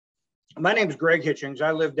My name is Gregg Hitchings.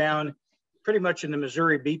 I live down pretty much in the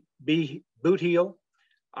Missouri boot heel.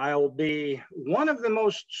 I'll be one of the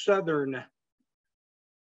most southern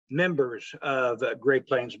members of Great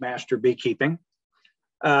Plains Master Beekeeping.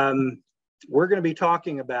 We're going to be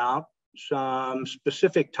talking about some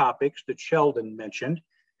specific topics that Sheldon mentioned,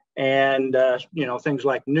 and things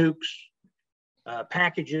like nukes,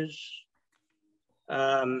 packages,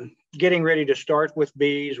 getting ready to start with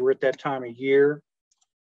bees. We're at that time of year,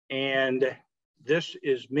 and this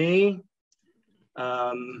is me.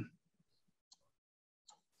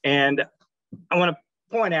 And I want to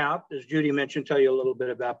point out, as Judy mentioned, tell you a little bit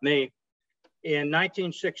about me. In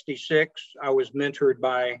 1966, I was mentored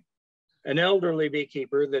by an elderly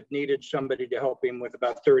beekeeper that needed somebody to help him with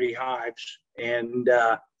about 30 hives. And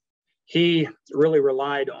he really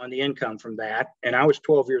relied on the income from that. And I was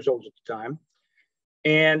 12 years old at the time.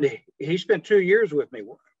 And he spent 2 years with me,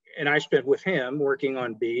 and I spent with him working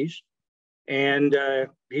on bees. And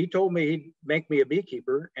he told me he'd make me a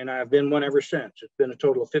beekeeper, and I've been one ever since. It's been a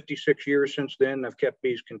total of 56 years since then. I've kept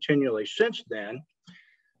bees continually since then.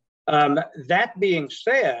 That being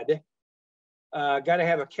said, got to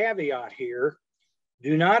have a caveat here.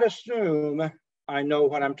 Do not assume I know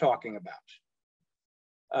what I'm talking about,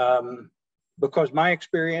 because my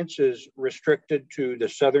experience is restricted to the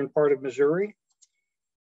southern part of Missouri,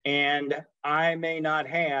 and I may not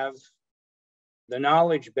have the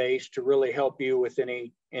knowledge base to really help you with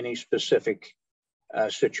any specific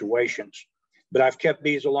situations. But I've kept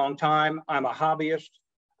bees a long time. I'm a hobbyist.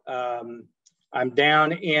 I'm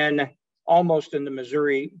down in almost in the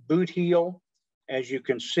Missouri boot heel, as you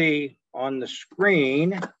can see on the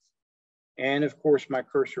screen. And of course, my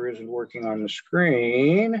cursor isn't working on the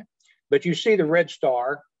screen, but you see the red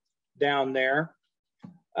star down there.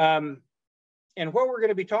 And what we're going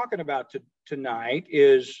to be talking about tonight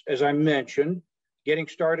is, as I mentioned, getting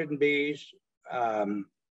started in bees,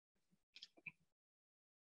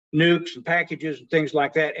 nukes and packages and things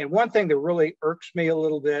like that. And one thing that really irks me a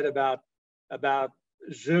little bit about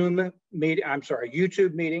YouTube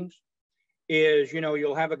meetings is,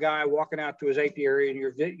 you'll have a guy walking out to his apiary and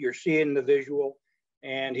you're seeing the visual,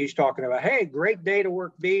 and he's talking about, hey, great day to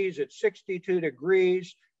work bees. It's 62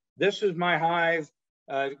 degrees. This is my hive.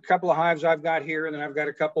 A couple of hives I've got here, and then I've got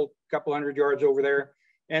a couple 100 yards over there.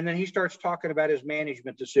 And then he starts talking about his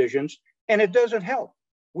management decisions, and it doesn't help.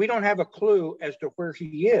 We don't have a clue as to where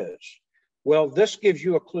he is. Well, this gives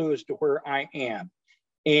you a clue as to where I am.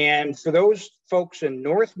 And for those folks in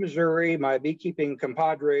North Missouri, my beekeeping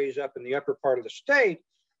compadres up in the upper part of the state,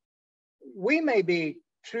 we may be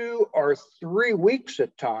 2 or 3 weeks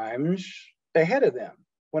at times ahead of them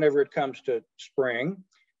whenever it comes to spring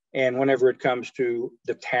and whenever it comes to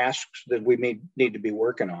the tasks that we need to be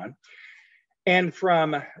working on. And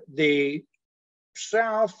from the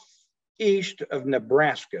southeast of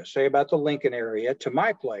Nebraska, say about the Lincoln area, to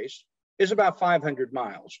my place is about 500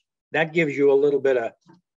 miles. That gives you a little bit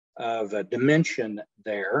of a dimension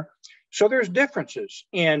there. So there's differences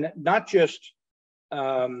in not just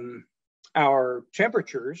our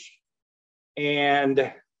temperatures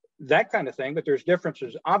and that kind of thing, but there's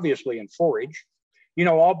differences obviously in forage.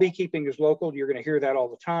 All beekeeping is local. You're going to hear that all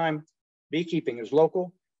the time. Beekeeping is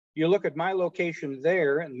local. You look at my location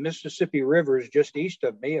there, and the Mississippi River is just east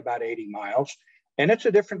of me, about 80 miles, and it's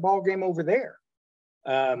a different ballgame over there.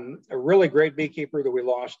 A really great beekeeper that we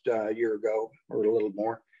lost a year ago, or a little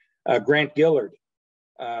more, Grant Gillard,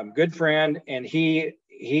 good friend, and he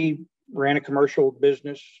ran a commercial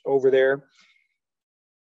business over there,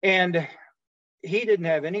 and he didn't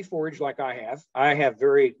have any forage like I have. I have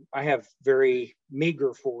very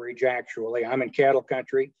meager forage, actually. I'm in cattle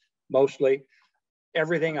country mostly.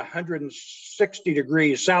 Everything 160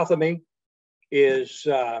 degrees south of me is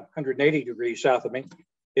 180 degrees south of me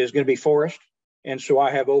is going to be forest. And so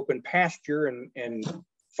I have open pasture and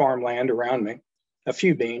farmland around me, a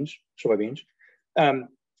few soybeans.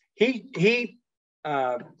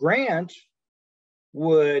 Grant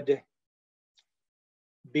would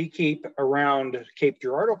beekeep around Cape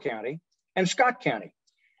Girardeau County and Scott County.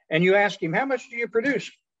 And you ask him, how much do you produce,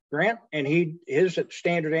 Grant? And his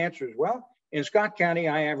standard answer is, well, in Scott County,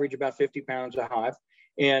 I average about 50 pounds a hive.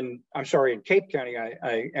 In Cape County,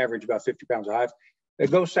 I average about 50 pounds a hive.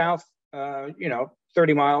 It goes south,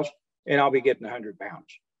 30 miles, and I'll be getting 100 pounds.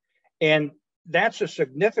 And that's a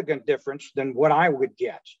significant difference than what I would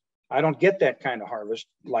get. I don't get that kind of harvest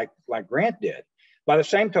like Grant did. By the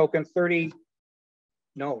same token, 20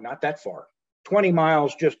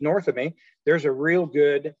 miles just north of me, there's a real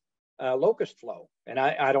good locust flow, and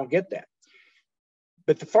I don't get that.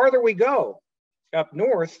 But the farther we go up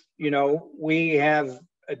north, we have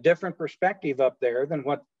a different perspective up there than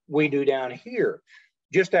what we do down here.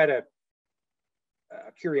 Just out of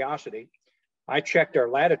curiosity, I checked our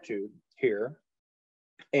latitude here,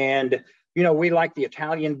 and you know, we like the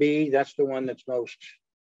Italian bee. That's the one that's most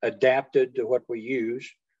adapted to what we use.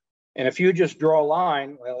 And if you just draw a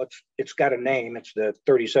line, well, it's got a name. It's the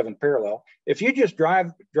 37th parallel. If you just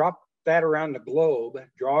drop that around the globe,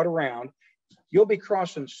 draw it around, you'll be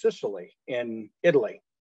crossing Sicily in Italy.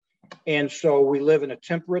 And so we live in a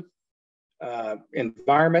temperate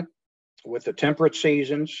environment with the temperate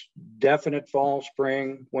seasons, definite fall,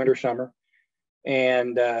 spring, winter, summer.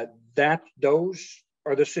 And those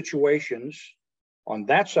are the situations on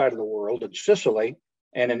that side of the world, in Sicily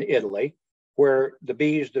and in Italy, where the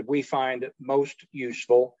bees that we find most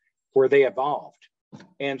useful, where they evolved.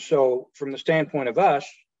 And so from the standpoint of us,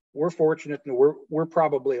 we're fortunate, and we're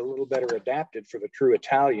probably a little better adapted for the true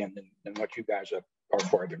Italian than what you guys are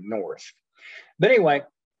farther north. But anyway,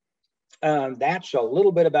 that's a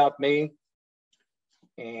little bit about me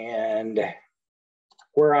and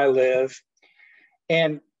where I live.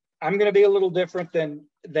 And I'm going to be a little different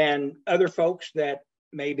than other folks that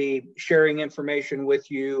may be sharing information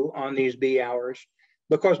with you on these bee hours,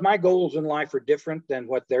 because my goals in life are different than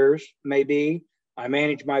what theirs may be. I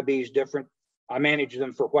manage my bees different. I manage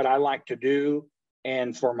them for what I like to do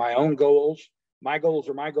and for my own goals. My goals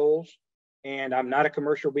are my goals, and I'm not a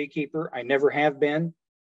commercial beekeeper. I never have been.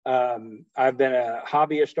 I've been a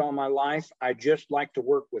hobbyist all my life. I just like to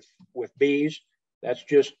work with bees. That's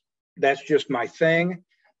just my thing.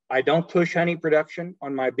 I don't push honey production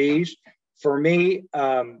on my bees. For me,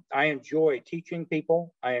 I enjoy teaching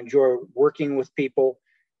people. I enjoy working with people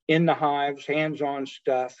in the hives, hands-on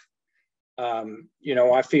stuff. You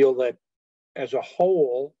know, I feel that as a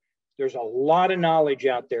whole, there's a lot of knowledge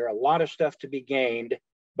out there, a lot of stuff to be gained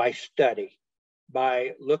by study,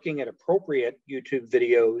 by looking at appropriate YouTube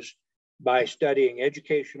videos, by studying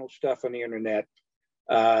educational stuff on the internet,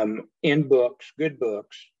 in books, good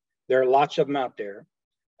books. There are lots of them out there.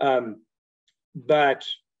 But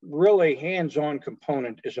really, hands-on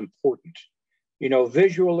component is important. You know,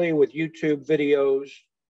 visually with YouTube videos,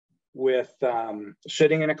 with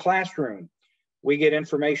sitting in a classroom, we get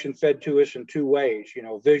information fed to us in two ways, you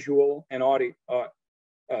know, visual and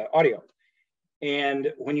audio.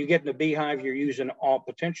 And when you get in a beehive, you're using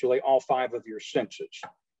potentially all five of your senses.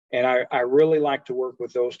 And I really like to work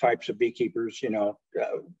with those types of beekeepers, you know,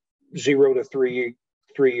 0 to 3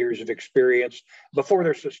 years of experience before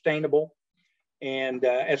they're sustainable. And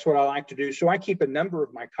that's what I like to do. So I keep a number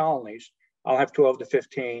of my colonies. I'll have 12 to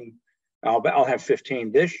 15. I'll have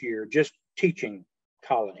 15 this year, just teaching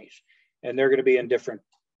colonies. And they're going to be in different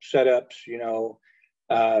setups, you know,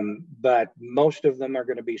 but most of them are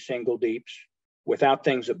going to be single deeps without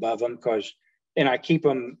things above them, and I keep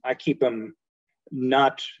them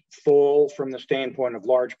not full from the standpoint of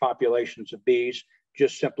large populations of bees,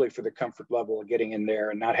 just simply for the comfort level of getting in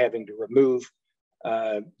there and not having to remove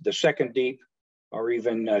the second deep or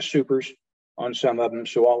even supers on some of them.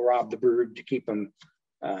 So I'll rob the brood to keep them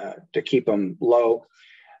low.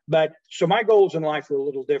 But so my goals in life are a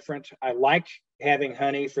little different. I like having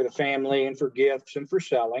honey for the family and for gifts and for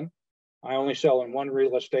selling. I only sell in one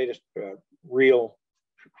real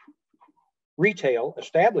retail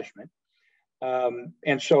establishment.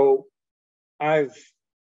 And so I've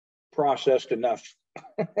processed enough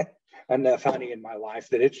honey in my life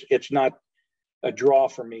that it's not a draw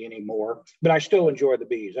for me anymore, but I still enjoy the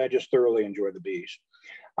bees. I just thoroughly enjoy the bees.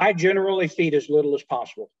 I generally feed as little as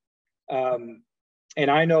possible. And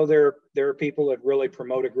I know there are people that really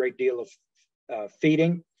promote a great deal of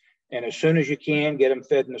feeding. And as soon as you can, get them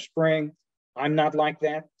fed in the spring. I'm not like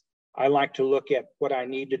that. I like to look at what I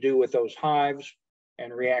need to do with those hives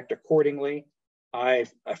and react accordingly. I'm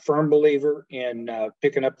a firm believer in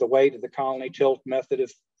picking up the weight of the colony tilt method of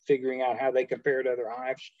figuring out how they compare to other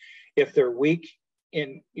hives. If they're weak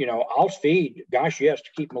I'll feed. Gosh, yes, to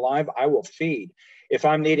keep them alive, I will feed. If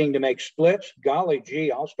I'm needing to make splits, golly gee,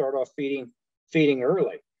 I'll start off feeding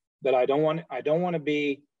early. But I don't want to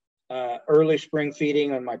be early spring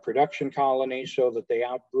feeding on my production colonies so that they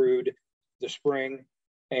outbrood the spring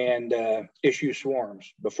and issue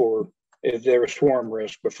swarms if there's swarm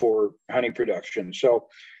risk before honey production. So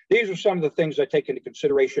these are some of the things I take into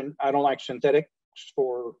consideration. I don't like synthetics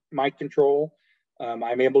for mite control.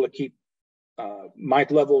 I'm able to keep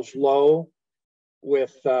mite levels low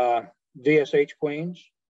with VSH queens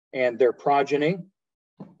and their progeny.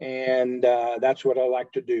 And that's what I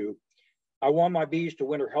like to do. I want my bees to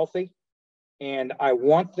winter healthy, and I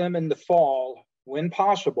want them in the fall, when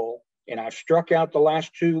possible, and I've struck out the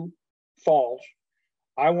last 2 falls,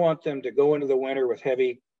 I want them to go into the winter with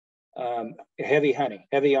heavy honey,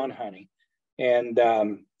 heavy on honey. And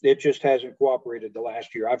it just hasn't cooperated the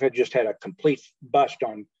last year. I've just had a complete bust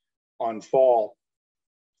on fall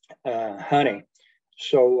honey.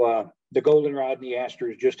 So the goldenrod and the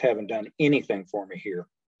asters just haven't done anything for me here.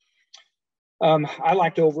 I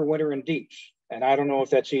like to overwinter in deeps, and I don't know if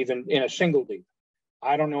that's even in a single deep.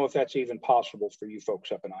 I don't know if that's even possible for you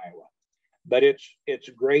folks up in Iowa, but it's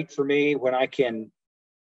great for me when I can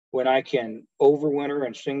overwinter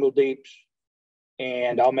in single deeps,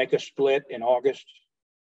 and I'll make a split in August.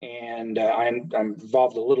 And I'm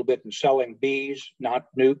involved a little bit in selling bees, not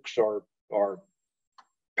nukes or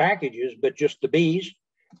packages, but just the bees,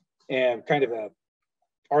 and kind of a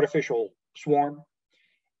artificial swarm.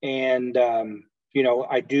 And you know,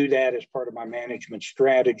 I do that as part of my management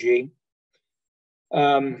strategy.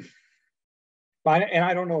 And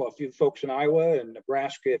I don't know if you folks in Iowa and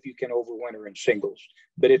Nebraska, if you can overwinter in singles,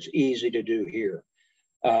 but it's easy to do here.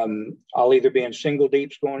 I'll either be in single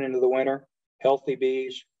deeps going into the winter, healthy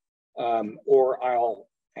bees, or I'll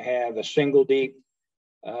have a single deep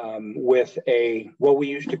with what we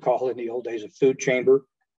used to call in the old days a food chamber,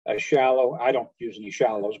 a shallow. I don't use any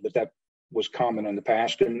shallows, but that was common in the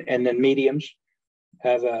past. And then mediums,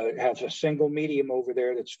 have a single medium over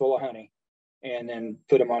there that's full of honey, and then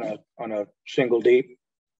put them on a single deep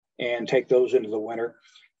and take those into the winter.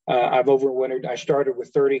 I've overwintered. I started with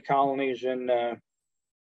 30 colonies in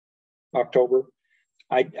October.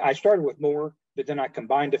 I started with more, but then I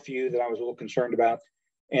combined a few that I was a little concerned about.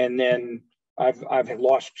 And then I've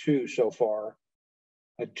lost 2 so far,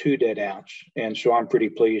 2 dead outs. And so I'm pretty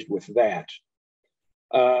pleased with that.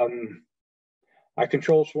 I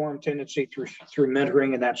control swarm tendency through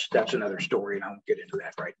mentoring, and that's another story, and I won't get into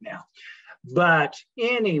that right now. But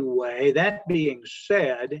anyway, that being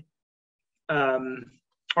said, are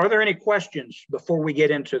there any questions before we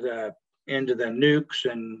get into the nukes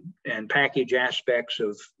and package aspects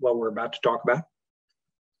of what we're about to talk about?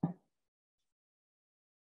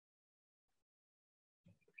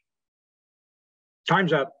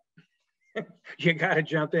 Time's up. You got to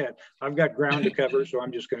jump in. I've got ground to cover, so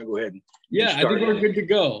I'm just going to go ahead. Yeah, I think we're good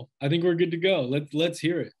to go. Let's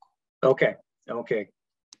hear it. Okay.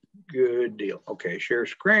 Good deal. Okay, share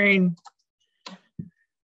screen.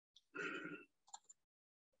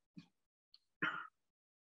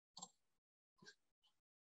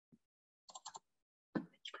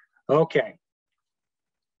 Okay.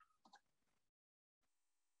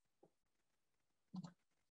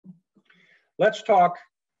 Let's talk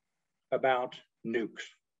about nukes.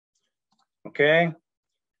 Okay.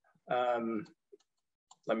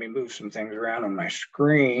 Let me move some things around on my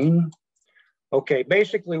screen. Okay,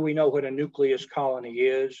 basically we know what a nucleus colony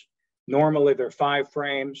is. Normally they're 5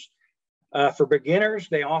 frames. For beginners,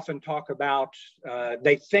 they often talk about,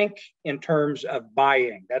 they think in terms of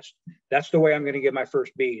buying. That's the way I'm going to get my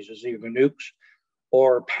first bees, is either nukes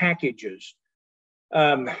or packages.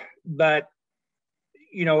 But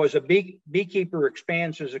you know, as a beekeeper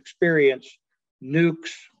expands his experience,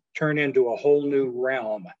 nukes turn into a whole new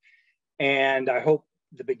realm. And I hope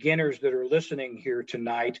the beginners that are listening here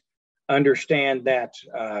tonight understand that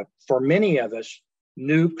for many of us,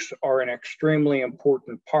 nukes are an extremely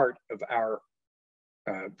important part of our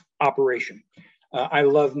operation. I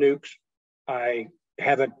love nukes. I've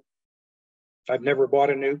never bought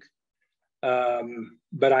a nuke,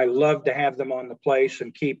 but I love to have them on the place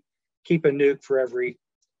and keep a nuke for every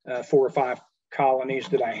 4 or 5 colonies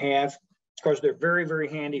that I have, because they're very, very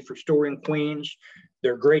handy for storing queens.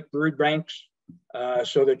 They're great brood banks,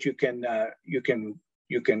 so that you can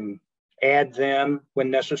add them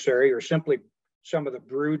when necessary, or simply some of the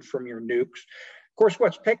brood from your nukes. Of course,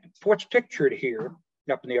 what's pictured here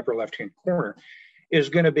up in the upper left-hand corner is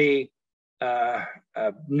going to be a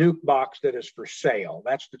nuke box that is for sale.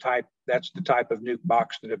 That's the type of nuke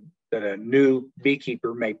box that a new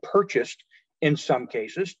beekeeper may purchase in some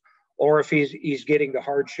cases, or if he's getting the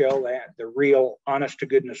hard shell, the real honest to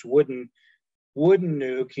goodness wooden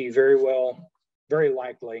nuke, he very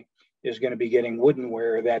likely is going to be getting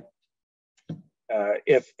woodenware that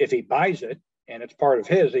if he buys it and it's part of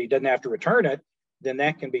his, he doesn't have to return it, then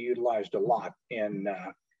that can be utilized a lot in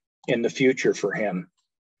the future for him.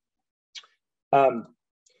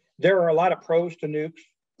 There are a lot of pros to nukes.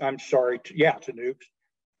 To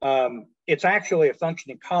nukes. It's actually a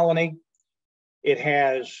functioning colony. It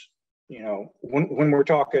has, you know, when we're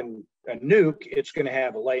talking a nuke, it's going to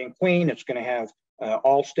have a laying queen. It's going to have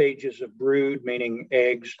all stages of brood, meaning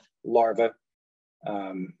eggs, larvae,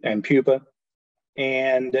 and pupa.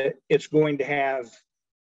 And it's going to have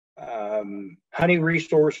honey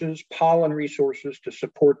resources, pollen resources to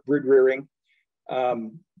support brood rearing.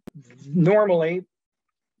 Normally,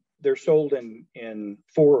 they're sold in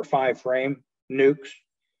 4 or 5 frame nukes.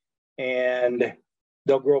 and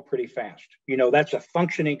they'll grow pretty fast. You know, that's a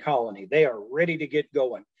functioning colony. They are ready to get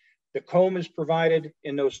going. The comb is provided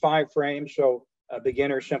in those 5 frames, so a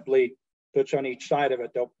beginner simply puts on each side of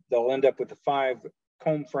it. They'll end up with the 5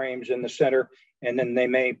 comb frames in the center, and then they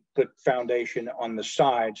may put foundation on the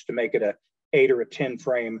sides to make it a 8 or a 10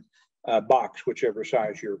 frame box, whichever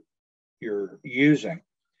size you're using.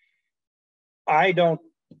 I don't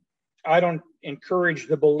encourage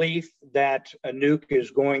the belief that a nuke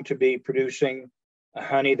is going to be producing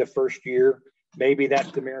honey the first year. Maybe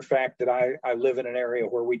that's the mere fact that I live in an area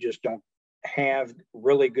where we just don't have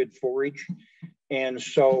really good forage. And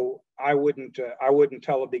so I wouldn't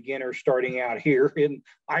tell a beginner starting out here in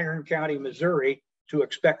Iron County, Missouri, to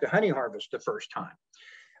expect a honey harvest the first time.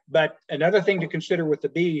 But another thing to consider with the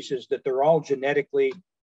bees is that they're all genetically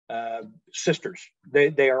sisters.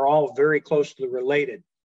 They are all very closely related.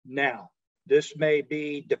 Now, this may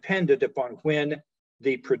be dependent upon when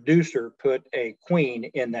the producer put a queen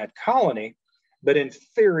in that colony, but in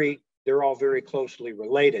theory, they're all very closely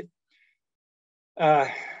related.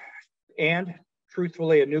 And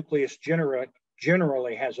truthfully, a nucleus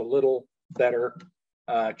generally has a little better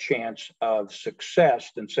chance of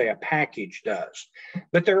success than, say, a package does.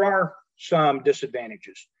 But there are some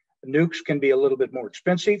disadvantages. Nukes can be a little bit more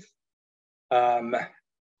expensive.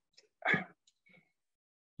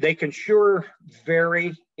 They can sure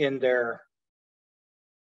vary in their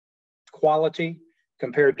quality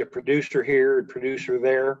compared to producer here and producer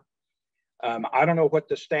there. I don't know what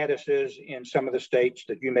the status is in some of the states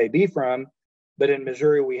that you may be from, but in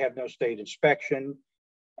Missouri, we have no state inspection.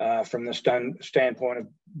 From the standpoint of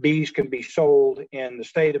bees can be sold in the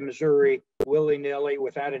state of Missouri willy-nilly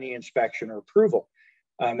without any inspection or approval.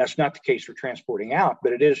 That's not the case for transporting out,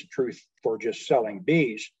 but it is true for just selling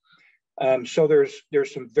bees. So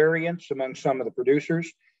there's some variance among some of the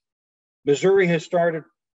producers. Missouri has started,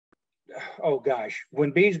 oh gosh,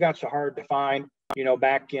 when bees got so hard to find, you know,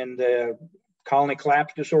 back in the colony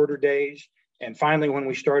collapse disorder days, and finally when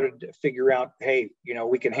we started to figure out, hey, you know,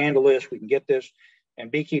 we can handle this, we can get this,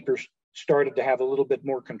 and beekeepers started to have a little bit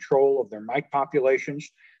more control of their mite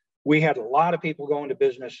populations, we had a lot of people go into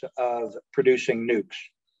business of producing nukes.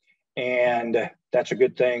 And that's a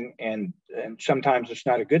good thing. And sometimes it's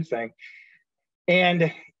not a good thing.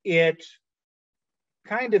 And it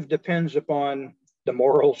kind of depends upon the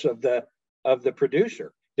morals of the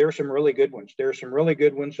producer. There are some really good ones. There are some really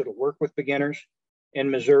good ones that'll work with beginners in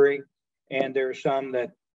Missouri. And there are some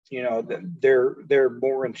that, you know, they're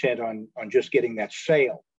more intent on just getting that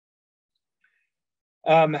sale.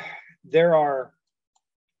 There are,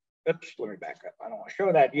 oops, let me back up. I don't want to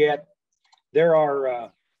show that yet. There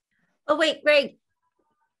are, oh, wait, Greg.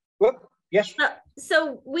 Whoop, yes.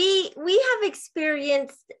 So we have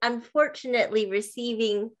experienced, unfortunately,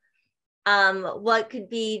 receiving what could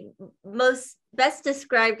be best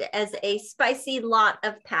described as a spicy lot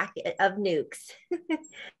of nukes.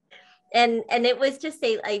 and it was just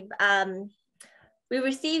we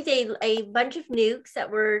received a bunch of nukes that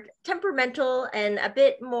were temperamental and a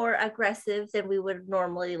bit more aggressive than we would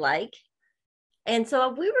normally like. And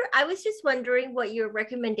so I was just wondering what your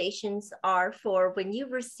recommendations are for when you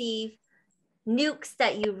receive nukes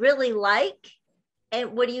that you really like,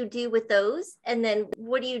 and what do you do with those? And then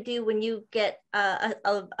what do you do when you get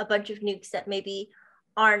a bunch of nukes that maybe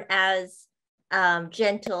aren't as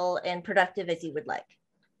gentle and productive as you would like?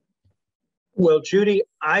 Well, Judy,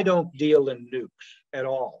 I don't deal in nukes at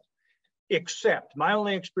all, except my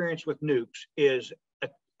only experience with nukes is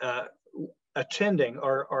attending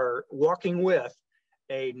or walking with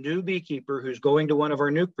a new beekeeper who's going to one of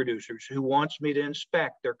our nuke producers who wants me to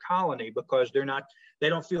inspect their colony because they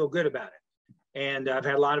don't feel good about it. And I've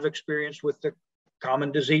had a lot of experience with the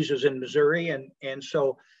common diseases in Missouri. And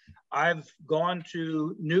so I've gone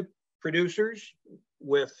to nuke producers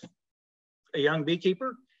with a young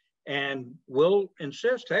beekeeper, and we'll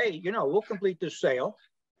insist, hey, you know, we'll complete this sale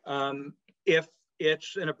if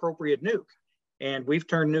it's an appropriate nuke. And we've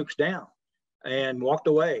turned nukes down and walked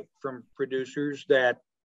away from producers that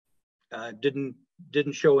didn't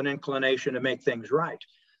show an inclination to make things right.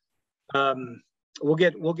 We'll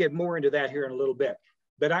get more into that here in a little bit.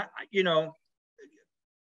 But I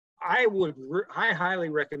highly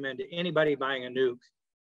recommend to anybody buying a nuke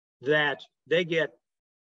that they get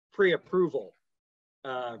pre-approval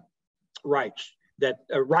rights. That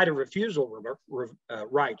a right of refusal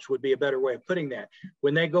rights would be a better way of putting that.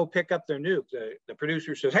 When they go pick up their nuke, the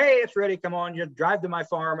producer says, hey, it's ready, come on, you drive to my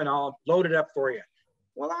farm and I'll load it up for you.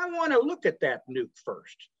 Well, I want to look at that nuke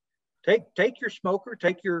first. Take your smoker,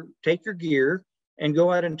 take your gear and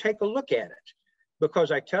go out and take a look at it.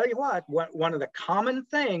 Because I tell you what, one of the common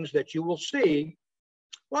things that you will see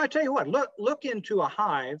Well, I tell you what, look into a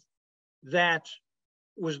hive that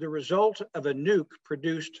was the result of a nuke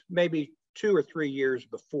produced maybe 2 or 3 years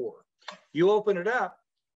before. You open it up,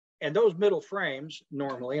 and those middle frames,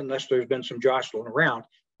 normally, unless there's been some jostling around,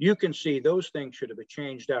 you can see those things should have been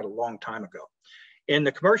changed out a long time ago. In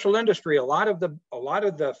the commercial industry, a lot of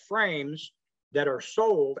the frames that are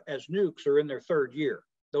sold as nukes are in their 3rd year.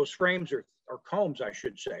 Those frames are combs, I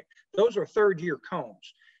should say. Those are 3rd year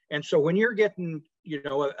combs. And so when you're getting, you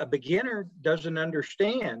know, a beginner doesn't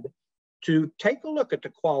understand to take a look at the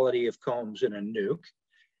quality of combs in a nuke.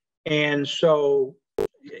 And so,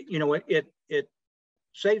 you know, it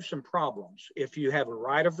saves some problems if you have a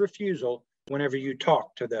right of refusal whenever you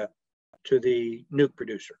talk to the nuke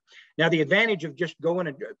producer. Now, the advantage of just going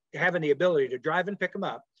and having the ability to drive and pick them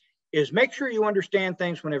up is make sure you understand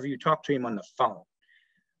things whenever you talk to him on the phone.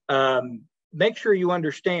 Make sure you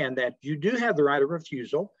understand that you do have the right of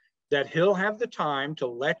refusal, that he'll have the time to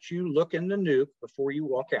let you look in the nuke before you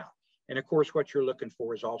walk out. And of course, what you're looking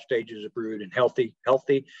for is all stages of brood and healthy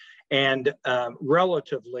and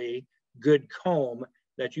relatively good comb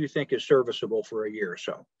that you think is serviceable for a year or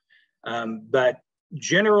so. But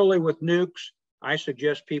generally with nukes, I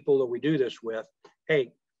suggest people that we do this with,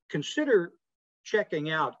 hey, consider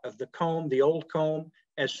checking out of the comb, the old comb,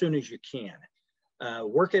 as soon as you can.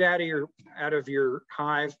 Work it out of your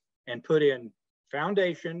hive and put in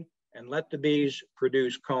foundation and let the bees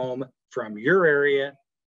produce comb from your area,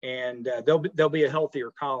 and they'll be a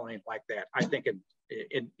healthier colony like that. I think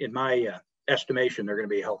in my estimation, they're going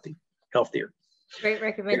to be healthier. Great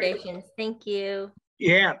recommendations. Thank you.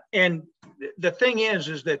 Yeah, and the thing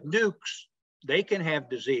is that nukes, they can have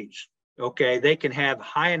disease. Okay, they can have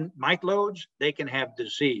high mite loads. They can have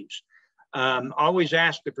disease. Always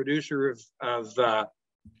ask the producer of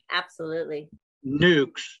absolutely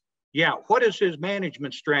nukes. Yeah, what is his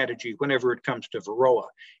management strategy whenever it comes to varroa?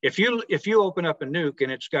 If you open up a nuke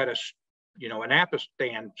and it's got an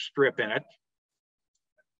apistan strip in it,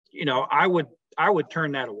 you know, I would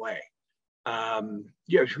turn that away.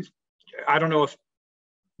 Yeah, I don't know if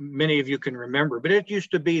many of you can remember, but it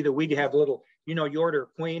used to be that we'd have little, you know, you order a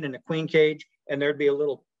queen in a queen cage, and there'd be a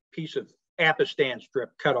little piece of apistan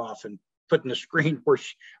strip cut off and put in the screen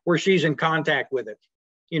where she's in contact with it.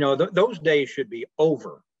 You know, those days should be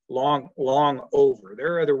over. Long over.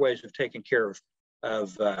 There are other ways of taking care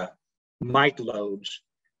of mite loads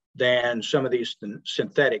than some of these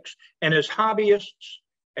synthetics. And as hobbyists,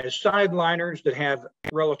 as sideliners that have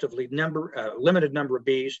relatively limited number of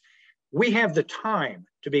bees, we have the time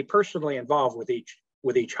to be personally involved with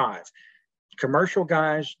each hive. Commercial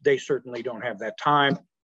guys, they certainly don't have that time.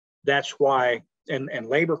 That's why, and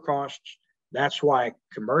labor costs, that's why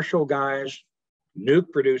commercial guys,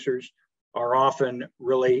 nuke producers, are often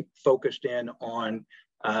really focused in on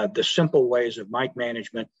the simple ways of mite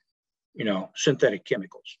management, you know, synthetic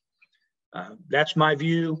chemicals. That's my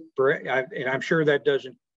view, and I'm sure that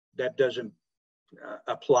doesn't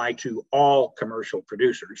apply to all commercial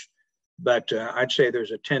producers, but I'd say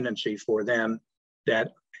there's a tendency for them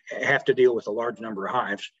that have to deal with a large number of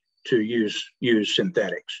hives to use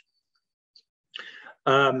synthetics.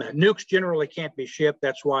 Nukes generally can't be shipped.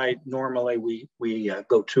 That's why normally we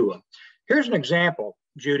go to them. Here's an example,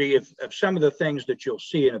 Judy, of some of the things that you'll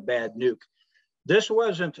see in a bad nuke. This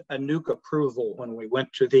wasn't a nuke approval when we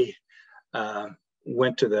went to the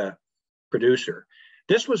producer.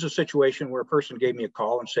 This was a situation where a person gave me a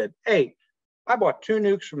call and said, hey, I bought 2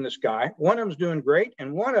 nukes from this guy. One of them's doing great,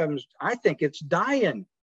 and one of them's, I think it's dying.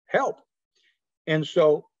 Help. And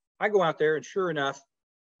so I go out there, and sure enough,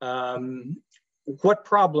 what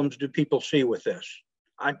problems do people see with this?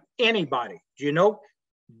 Anybody, do you know?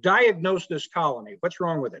 Diagnose this colony. What's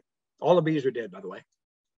wrong with it? All the bees are dead, by the way.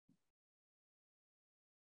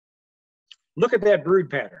 Look at that brood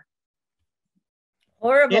pattern.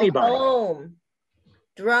 Horrible Anybody. comb.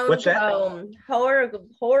 Drone What's that? comb.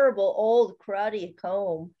 Horrible old cruddy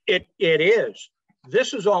comb. It is.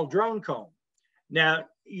 This is all drone comb. Now,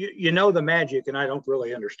 you know the magic, and I don't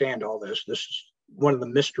really understand all this. This is one of the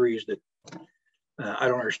mysteries that I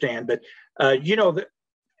don't understand. But you know,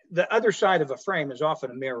 the other side of a frame is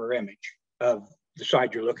often a mirror image of the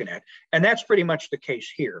side you're looking at. And that's pretty much the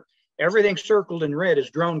case here. Everything circled in red is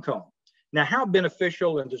drone comb. Now, how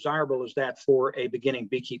beneficial and desirable is that for a beginning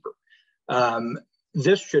beekeeper?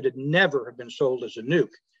 This should never have been sold as a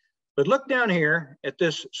nuke. But look down here at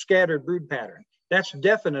this scattered brood pattern. That's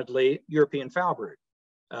definitely European foul brood.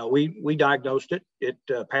 We diagnosed it. It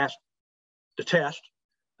passed the test,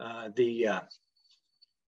 the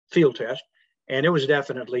field test, and it was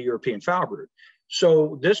definitely European foul brood.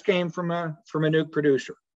 So this came from a nuke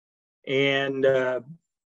producer, and that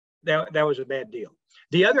was a bad deal.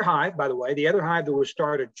 The other hive, by the way, the other hive that was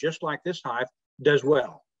started just like this hive does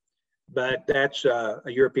well, but that's a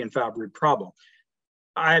European foul brood problem.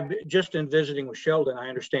 I've just in visiting with Sheldon, I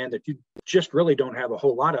understand that you just really don't have a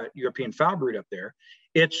whole lot of European foul brood up there.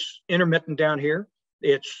 It's intermittent down here.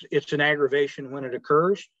 It's an aggravation when it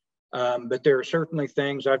occurs, but there are certainly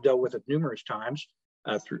things I've dealt with it numerous times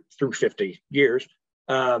through 50 years.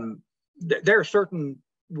 There are certain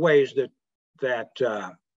ways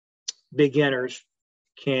that beginners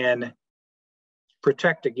can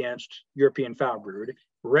protect against European foul brood,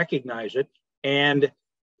 recognize it, and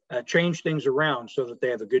change things around so that they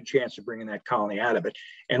have a good chance of bringing that colony out of it.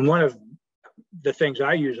 And one of the things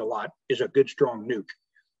I use a lot is a good strong nuke.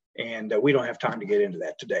 And we don't have time to get into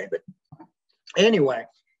that today. But anyway,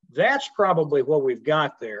 that's probably what we've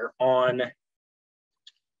got there on.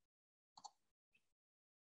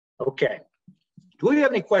 Okay. Do we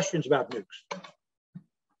have any questions about nukes?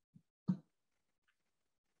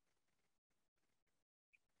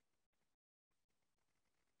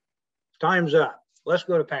 Time's up. Let's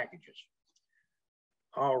go to packages.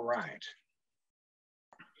 All right.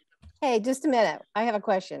 Hey, just a minute. I have a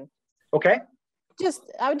question. Okay.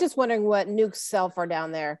 I was just wondering what nukes sell for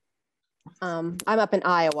down there. I'm up in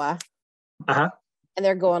Iowa. Uh-huh. And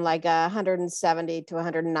they're going like 170 to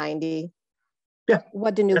 190. Yeah.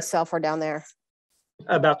 What do nukes sell for down there?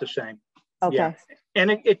 About the same. Okay. Yeah.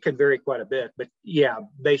 And it can vary quite a bit, but yeah,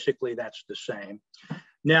 basically that's the same.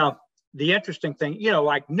 Now, the interesting thing,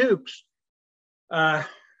 like nukes,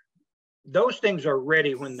 those things are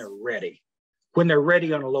ready when they're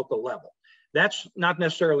ready on a local level. That's not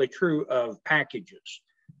necessarily true of packages.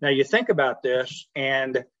 Now you think about this,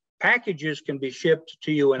 and packages can be shipped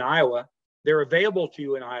to you in Iowa. They're available to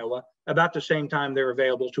you in Iowa about the same time they're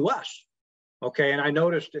available to us. Okay, and I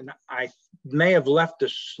noticed, and I may have left a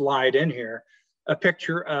slide in here, a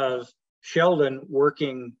picture of Sheldon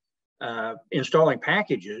working, installing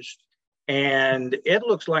packages, and it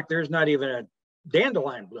looks like there's not even a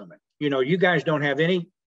dandelion blooming. You guys don't have any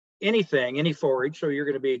forage, so you're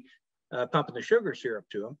going to be pumping the sugar syrup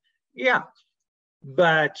to them. Yeah,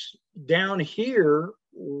 but down here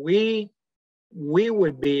we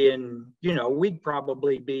would be in, we'd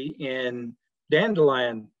probably be in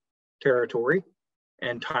dandelion territory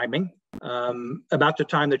and timing about the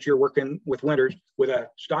time that you're working with Winters with a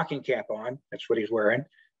stocking cap on. That's what he's wearing.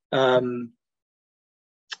 And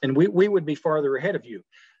we would be farther ahead of you.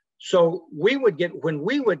 So when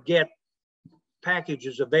we would get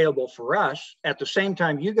packages available for us at the same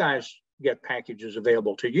time you guys get packages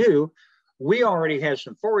available to you, we already had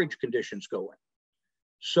some forage conditions going.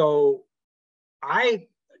 So I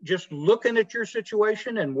just looking at your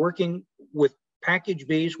situation and working with package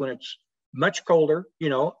bees when it's much colder,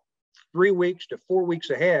 3 weeks to 4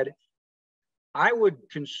 weeks ahead, I would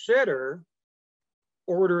consider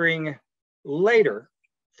ordering later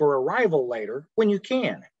for arrival later when you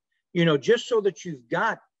can, just so that you've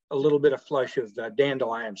got a little bit of flush of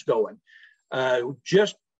dandelions going.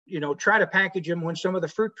 Try to package them when some of the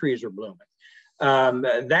fruit trees are blooming,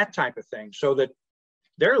 that type of thing, so that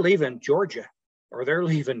they're leaving Georgia or they're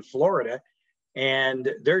leaving Florida, and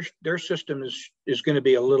their system is going to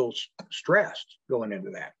be a little stressed going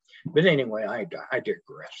into that. But anyway, I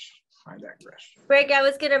digress. Greg, I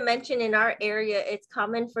was going to mention in our area, it's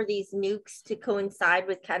common for these nukes to coincide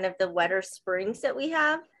with kind of the wetter springs that we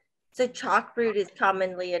have. So chalk brood is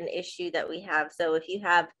commonly an issue that we have. So if you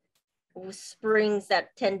have springs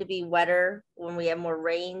that tend to be wetter when we have more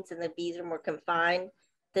rains and the bees are more confined,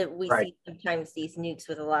 that we see sometimes these nukes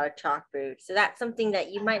with a lot of chalk brood. So that's something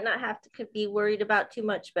that you might not have to be worried about too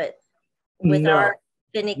much, but with our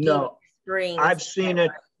finicky springs. I've seen it.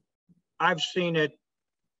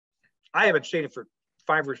 I haven't seen it for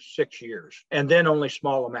 5 or 6 years, and then only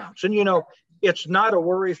small amounts. And it's not a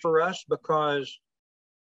worry for us because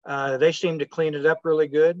they seem to clean it up really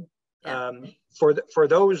good. Yeah. For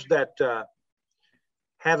those that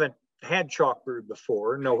haven't had chalk brood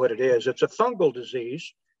before, know what it is. It's a fungal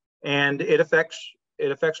disease, and it affects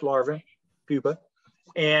larvae, pupa,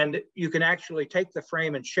 and you can actually take the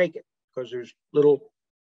frame and shake it because there's little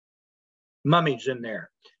mummies in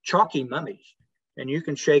there, chalky mummies, and you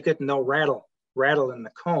can shake it and they'll rattle in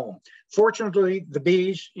the comb. Fortunately, the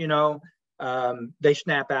bees, they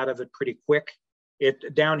snap out of it pretty quick.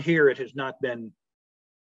 Down here, it's not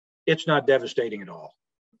devastating at all.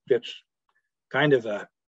 It's kind of I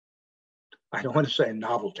don't want to say a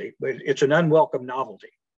novelty, but it's an unwelcome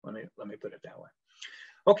novelty. Let me put it that way.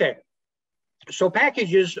 Okay, so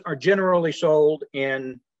packages are generally sold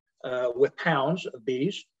in with pounds of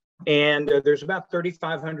bees, and there's about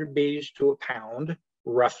 3,500 bees to a pound,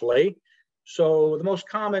 roughly. So the most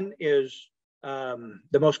common is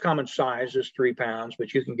The most common size is 3 pounds,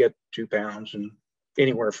 but you can get 2 pounds and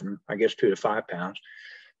anywhere from, I guess, 2 to 5 pounds.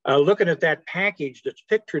 Looking at that package that's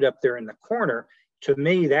pictured up there in the corner, to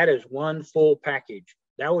me, that is one full package.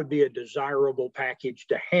 That would be a desirable package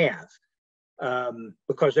to have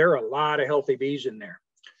because there are a lot of healthy bees in there.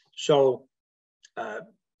 So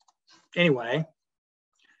anyway,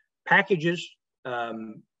 packages,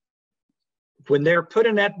 when they're put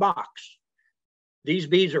in that box, these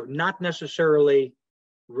bees are not necessarily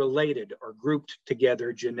related or grouped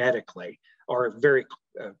together genetically or very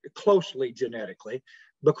closely genetically,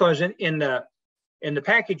 because in the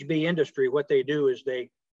package bee industry, what they do is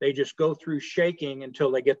they just go through shaking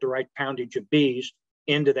until they get the right poundage of bees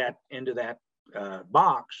into that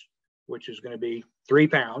box, which is going to be 3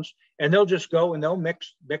 pounds, and they'll just go and they'll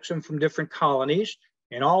mix them from different colonies,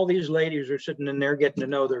 and all these ladies are sitting in there getting to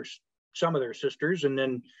know some of their sisters, and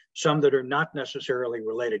then some that are not necessarily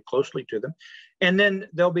related closely to them. And then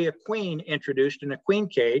there'll be a queen introduced in a queen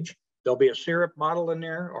cage. There'll be a syrup bottle in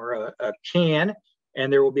there or a can,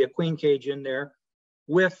 and there will be a queen cage in there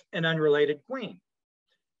with an unrelated queen.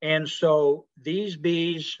 And so these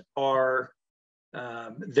bees are,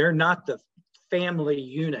 they're not the family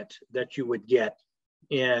unit that you would get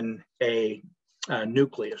in a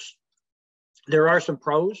nucleus. There are some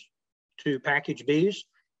pros to package bees.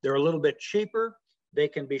 They're a little bit cheaper. They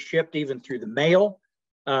can be shipped even through the mail.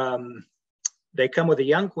 They come with a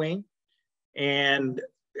young queen. And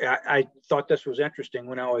I thought this was interesting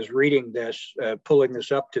when I was reading this, pulling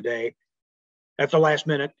this up today. At the last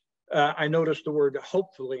minute, I noticed the word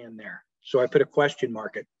hopefully in there. So I put a question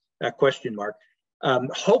mark.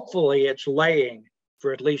 Hopefully it's laying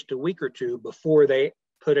for at least a week or two before they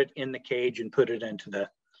put it in the cage and put it into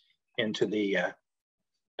the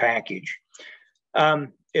package.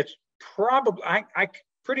 It's probably, I'm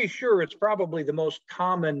pretty sure it's probably the most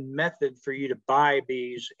common method for you to buy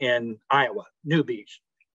bees in Iowa, new bees.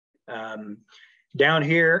 Down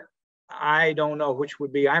here, I don't know which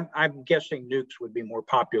would be, I'm guessing Nukes would be more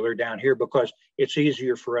popular down here because it's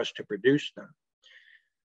easier for us to produce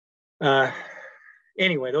them.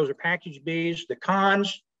 Anyway, those are packaged bees. The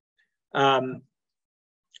cons,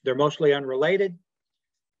 they're mostly unrelated.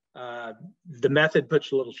 The method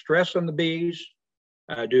puts a little stress on the bees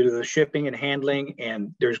due to the shipping and handling,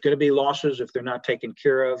 and there's going to be losses if they're not taken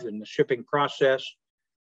care of in the shipping process.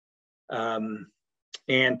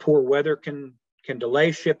 And poor weather can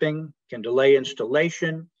delay shipping, can delay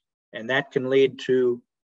installation, and that can lead to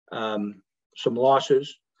some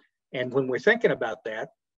losses. And when we're thinking about that,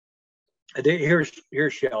 here's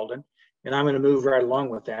Sheldon, and I'm going to move right along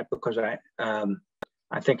with that because I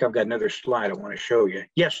think I've got another slide I want to show you.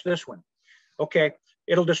 Yes, this one. Okay,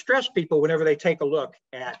 it'll distress people whenever they take a look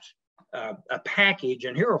at a package,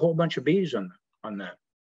 and here are a whole bunch of bees on the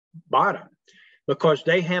bottom because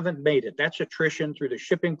they haven't made it. That's attrition through the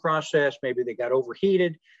shipping process. Maybe they got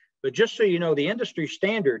overheated. But just so you know, the industry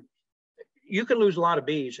standard, you can lose a lot of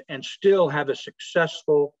bees and still have a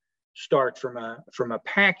successful start from a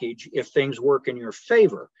package if things work in your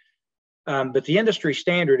favor. But the industry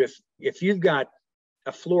standard, if you've got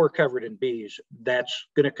a floor covered in bees, that's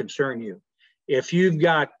going to concern you. If you've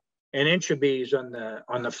got an inch of bees on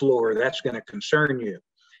the floor, that's going to concern you.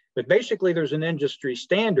 But basically, there's an industry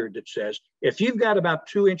standard that says if you've got about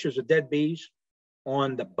 2 inches of dead bees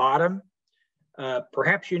on the bottom,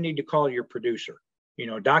 perhaps you need to call your producer.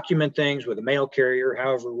 Document things with a mail carrier,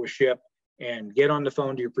 however it was shipped, and get on the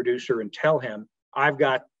phone to your producer and tell him, I've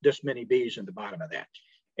got this many bees in the bottom of that.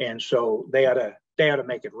 And so they ought to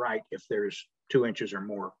make it right if there's 2 inches or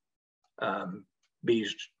more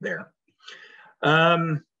bees there.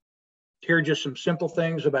 Here are just some simple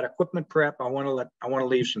things about equipment prep. I want to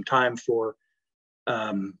leave some time for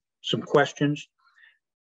some questions.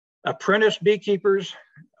 Apprentice beekeepers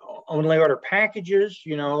only order packages.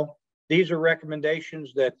 These are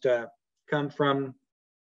recommendations that come from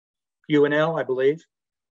UNL, I believe.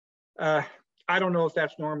 I don't know if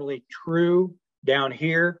that's normally true down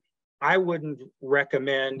here. I wouldn't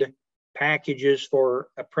recommend packages for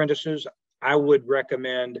apprentices. I would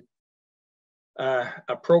recommend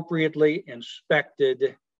appropriately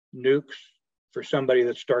inspected nukes for somebody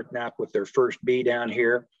that's starting out with their first bee down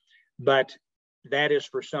here. But that is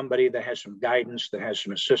for somebody that has some guidance, that has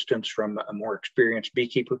some assistance from a more experienced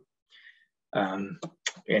beekeeper.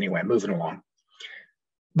 Anyway, moving along.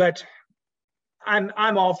 But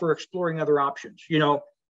I'm all for exploring other options.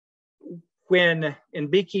 When in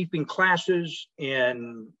beekeeping classes,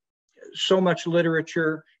 in so much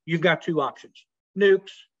literature, you've got 2 options: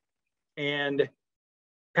 nukes and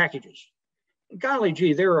packages. Golly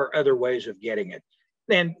gee, there are other ways of getting it.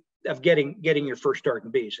 And getting your first start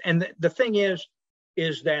in bees. And the thing is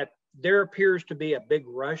that there appears to be a big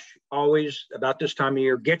rush always about this time of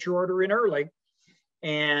year. Get your order in early.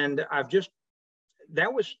 And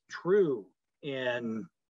that was true in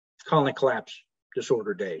colony collapse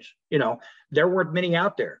disorder days. You know, there weren't many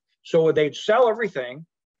out there. So they'd sell everything.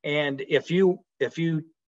 And if you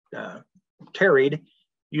tarried,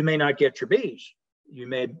 you may not get your bees. You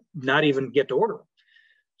may not even get to order them.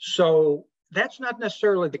 So that's not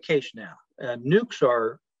necessarily the case now. Nukes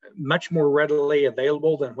are much more readily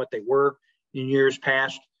available than what they were in years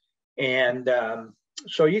past. And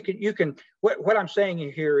so you can, what I'm saying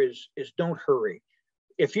here is don't hurry.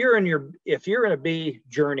 If you're in a bee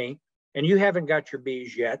journey and you haven't got your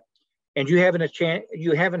bees yet, and you haven't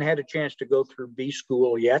had a chance to go through bee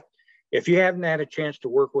school yet, if you haven't had a chance to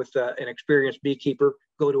work with an experienced beekeeper,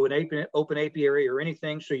 go to an open apiary or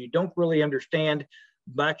anything, so you don't really understand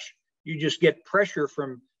much, you just get pressure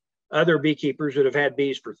from other beekeepers that have had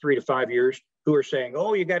bees for 3 to 5 years who are saying,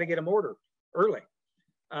 oh, you got to get them ordered early.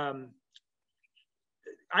 I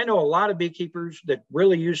know a lot of beekeepers that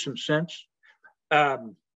really use some sense.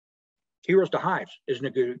 Heroes to Hives is a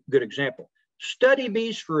good example. Study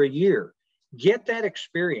bees for a year. Get that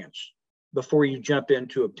experience before you jump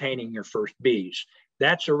into obtaining your first bees.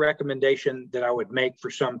 That's a recommendation that I would make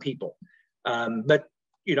for some people. But,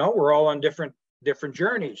 you know, we're all on different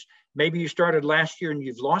journeys. Maybe you started last year and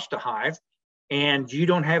you've lost a hive and you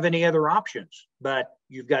don't have any other options, but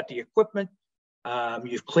you've got the equipment.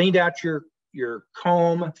 You've cleaned out your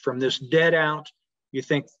comb from this dead out. You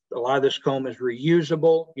think a lot of this comb is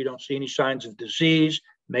reusable. You don't see any signs of disease.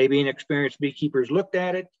 Maybe an experienced beekeeper's looked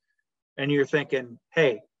at it and you're thinking,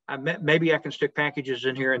 hey, maybe I can stick packages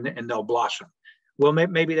in here and they'll blossom. Well,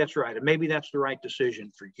 maybe that's right. And maybe that's the right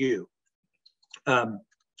decision for you.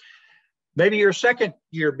 Maybe you're a second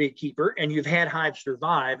year beekeeper and you've had hives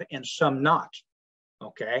survive and some not,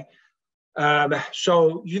 okay?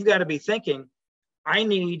 So you've got to be thinking,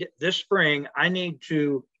 this spring, I need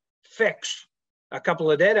to fix a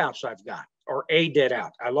couple of dead outs I've got, or a dead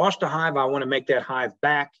out. I lost a hive, I want to make that hive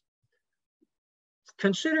back.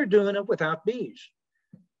 Consider doing it without bees.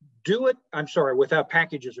 Without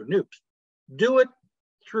packages or nukes. Do it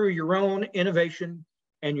through your own innovation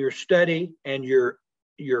and your study and your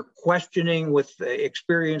questioning with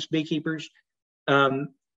experienced beekeepers. I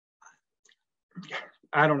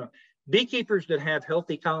don't know. Beekeepers that have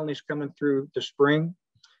healthy colonies coming through the spring,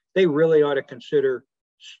 they really ought to consider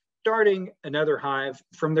starting another hive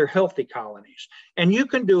from their healthy colonies. And you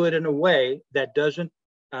can do it in a way that doesn't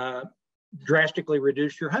drastically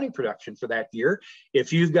reduce your honey production for that year.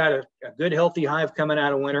 If you've got a good healthy hive coming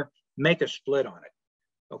out of winter, make a split on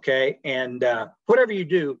it, okay? And whatever you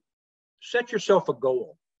do, set yourself a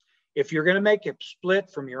goal. If you're gonna make a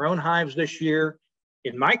split from your own hives this year,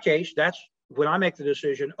 in my case, that's when I make the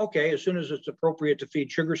decision, okay, as soon as it's appropriate to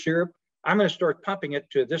feed sugar syrup, I'm gonna start pumping it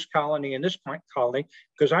to this colony and this colony,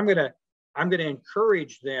 because I'm gonna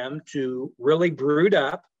encourage them to really brood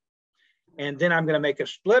up. And then I'm going to make a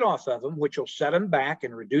split off of them, which will set them back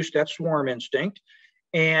and reduce that swarm instinct.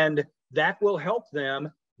 And that will help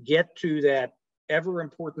them get to that ever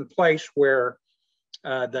important place where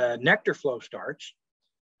the nectar flow starts.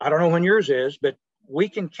 I don't know when yours is, but we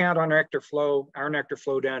can count on our nectar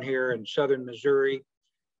flow down here in southern Missouri,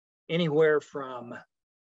 anywhere from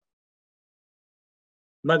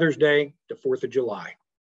Mother's Day to 4th of July,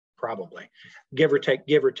 probably, give or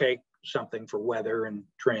take something for weather and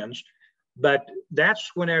trends. But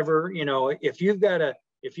that's whenever, you know, if you've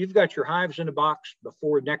got your hives in a box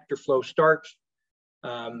before nectar flow starts,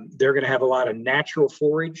 they're going to have a lot of natural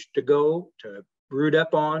forage to go to brood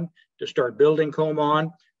up on, to start building comb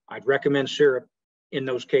on. I'd recommend syrup in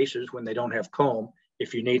those cases when they don't have comb,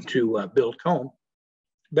 if you need to build comb.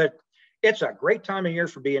 But it's a great time of year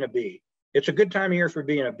for being a bee. It's a good time of year for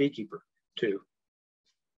being a beekeeper too.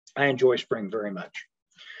 I enjoy spring very much.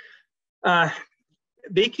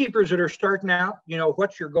 Beekeepers that are starting out, you know,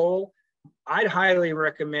 what's your goal? I'd highly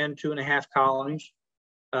recommend 2.5 colonies.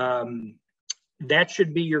 That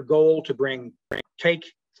should be your goal to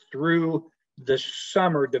take through the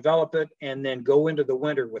summer, develop it, and then go into the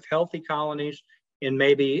winter with healthy colonies in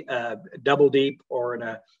maybe a double deep or in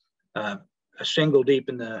a single deep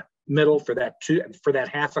in the middle for that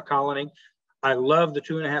half a colony. I love the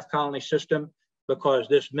 2.5 colony system because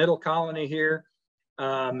this middle colony here,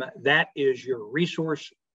 that is your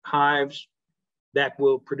resource hives that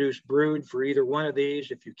will produce brood for either one of these.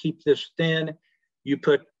 If you keep this thin, you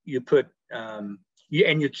keep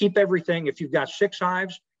everything. If you've got 6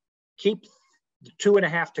 hives, keep the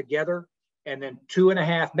 2.5 together, and then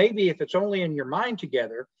 2.5, maybe if it's only in your mind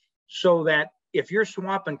together, so that if you're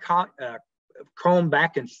swapping comb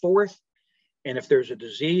back and forth, and if there's a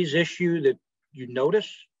disease issue that you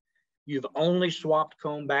notice, you've only swapped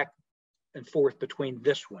comb back and forth between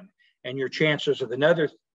this one, and your chances of another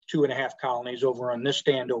 2.5 colonies over on this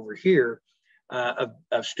stand over here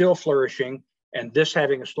of still flourishing and this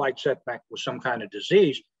having a slight setback with some kind of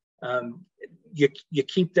disease, you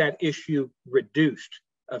keep that issue reduced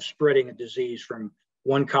of spreading a disease from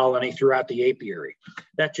one colony throughout the apiary.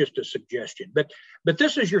 That's just a suggestion. But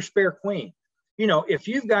this is your spare queen. You know, if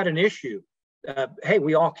you've got an issue, hey,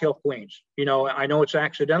 we all kill queens. You know, I know it's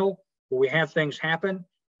accidental, but we have things happen.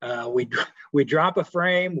 We drop a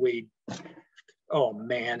frame. Oh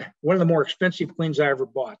man, one of the more expensive queens I ever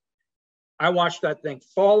bought. I watched that thing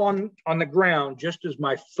fall on the ground just as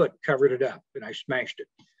my foot covered it up, and I smashed it.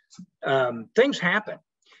 Things happen.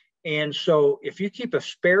 And so if you keep a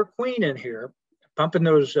spare queen in here, pumping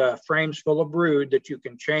those frames full of brood that you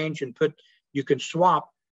can change and you can swap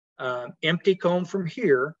empty comb from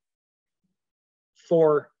here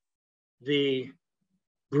for the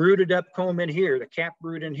brooded up comb in here, the cap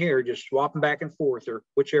brood in here, just swap them back and forth, or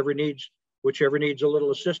whichever needs a little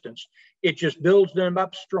assistance. It just builds them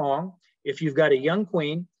up strong. If you've got a young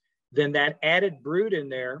queen, then that added brood in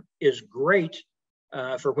there is great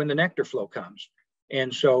for when the nectar flow comes.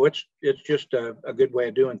 And so it's just a good way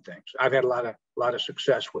of doing things. I've had a lot of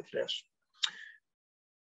success with this.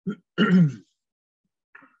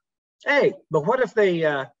 Hey, but what if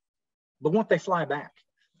won't they fly back?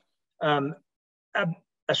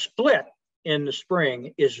 A split in the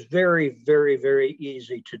spring is very, very, very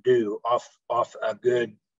easy to do off a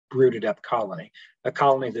good brooded up colony, a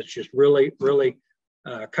colony that's just really, really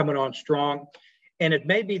coming on strong. And it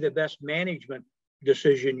may be the best management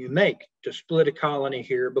decision you make to split a colony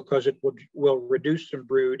here, because it will reduce some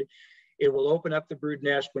brood. It will open up the brood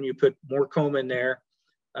nest when you put more comb in there,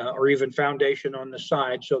 or even foundation on the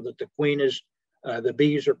side, so that the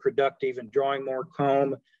bees are productive and drawing more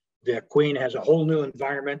comb. The queen has a whole new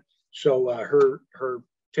environment, so her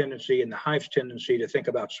tendency and the hive's tendency to think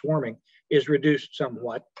about swarming is reduced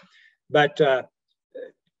somewhat. But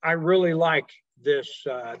I really like this.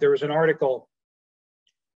 There was an article,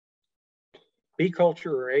 Bee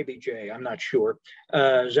Culture or ABJ, I'm not sure,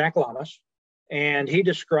 Zach Lamas, and he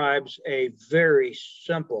describes a very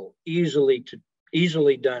simple, easily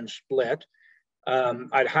done split.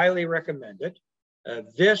 I'd highly recommend it.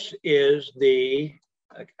 This is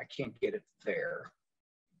I can't get it there.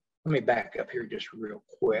 Let me back up here just real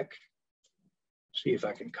quick. See if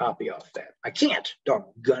I can copy off that. I can't,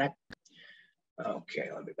 doggone it. Okay,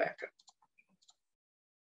 let me back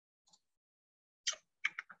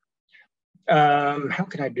up. How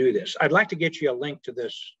can I do this? I'd like to get you a link to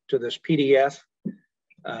this PDF.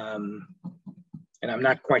 And I'm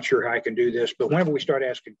not quite sure how I can do this, but whenever we start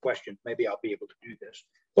asking questions, maybe I'll be able to do this.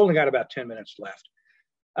 We've only got about 10 minutes left.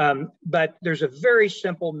 But there's a very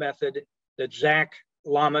simple method that Zach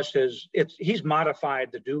Lamas he's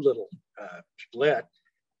modified the Doolittle split,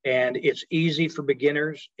 and it's easy for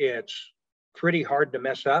beginners. It's pretty hard to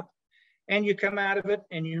mess up, and you come out of it,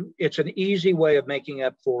 and it's an easy way of making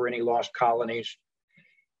up for any lost colonies.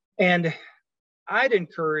 And I'd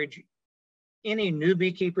encourage any new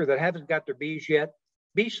beekeeper that hasn't got their bees yet,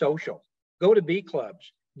 be social. Go to bee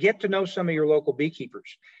clubs. Get to know some of your local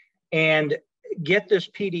beekeepers, and get this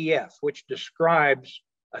PDF, which describes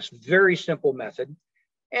a very simple method,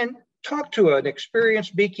 and talk to an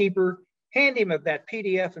experienced beekeeper. Hand him that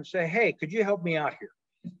PDF and say, "Hey, could you help me out here?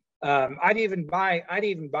 I'd even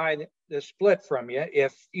buy the split from you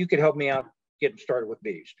if you could help me out getting started with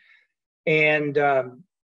bees." And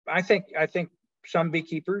I think some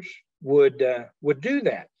beekeepers would do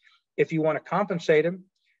that. If you want to compensate them,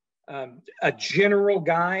 a general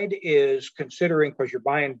guide is considering, because you're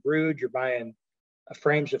buying brood, you're buying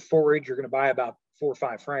frames of forage, you're going to buy about 4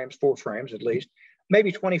 frames at least,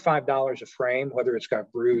 maybe $25 a frame, whether it's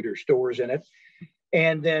got brood or stores in it.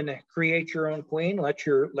 And then create your own queen. Let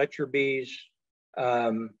your bees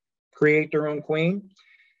create their own queen.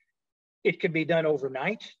 It could be done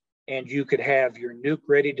overnight, and you could have your nuke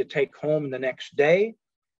ready to take home the next day.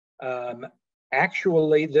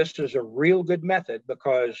 Actually, this is a real good method,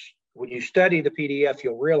 because when you study the PDF,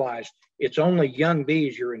 you'll realize it's only young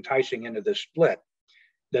bees you're enticing into this split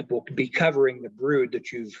that will be covering the brood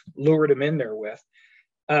that you've lured them in there with.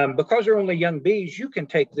 Because they're only young bees, you can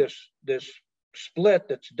take this split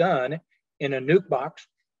that's done in a nuke box,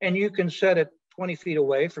 and you can set it 20 feet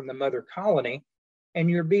away from the mother colony, and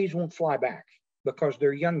your bees won't fly back because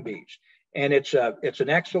they're young bees. And it's an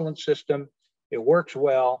excellent system. It works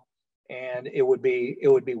well, and it would be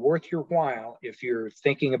worth your while if you're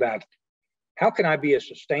thinking about, how can I be a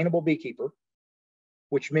sustainable beekeeper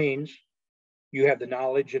which means you have the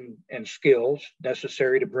knowledge and skills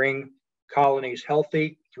necessary to bring colonies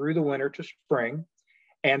healthy through the winter to spring.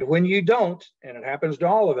 And when you don't, and it happens to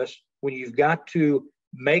all of us, when you've got to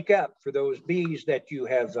make up for those bees that you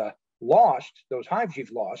have lost, those hives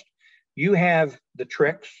you've lost, you have the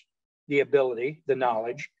tricks, the ability, the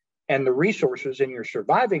knowledge, and the resources in your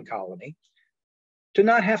surviving colony to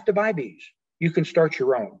not have to buy bees. You can start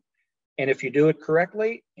your own. And if you do it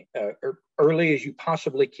correctly, or early as you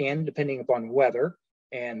possibly can, depending upon weather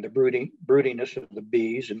and the broodiness of the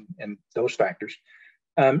bees and those factors,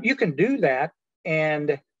 you can do that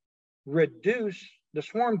and reduce the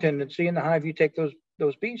swarm tendency in the hive you take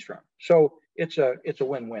those bees from. So it's a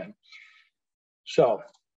win-win. So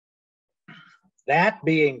that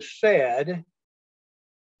being said,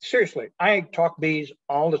 seriously, I talk bees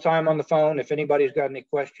all the time on the phone. If anybody's got any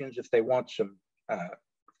questions, if they want some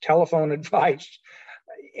telephone advice,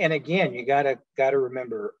 and again, you gotta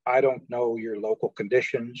remember, I don't know your local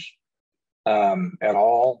conditions at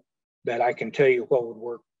all, but I can tell you what would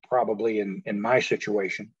work probably in my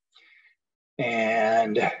situation.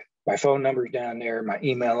 And my phone number's down there, my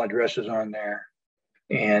email address is on there,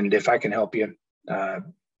 and if I can help you,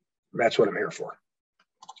 that's what I'm here for.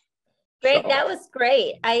 Great, so that was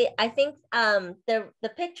great. I think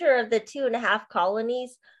the picture of the 2.5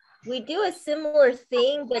 colonies, we do a similar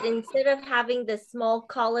thing, but instead of having the small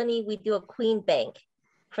colony, we do a queen bank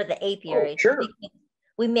for the apiary. Oh, sure.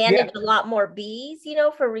 We manage a lot more bees, you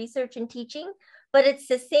know, for research and teaching, but it's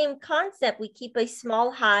the same concept. We keep a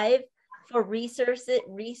small hive for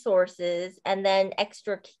resources and then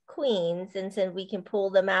extra queens, and so we can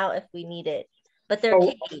pull them out if we need it. But they're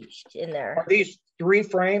caged in there. Are these 3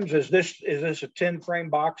 frames? Is this a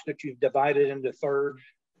 10-frame box that you've divided into thirds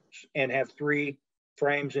and have 3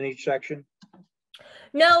 frames in each section?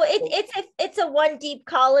 No, it's a 1 deep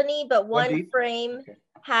colony, but one frame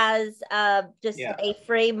has just a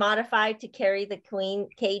frame modified to carry the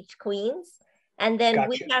caged queens, and then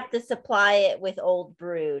we have to supply it with old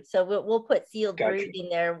brood. So we'll put sealed brood in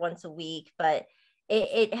there once a week, but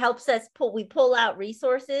it helps us pull out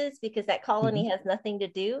resources because that colony has nothing to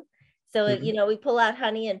do. So you know, we pull out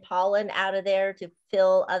honey and pollen out of there to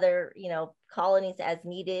fill other, you know, colonies as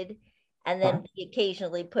needed. And then we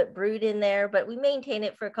occasionally put brood in there, but we maintain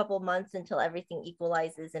it for a couple of months until everything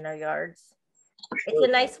equalizes in our yards. Sure. It's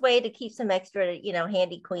a nice way to keep some extra, you know,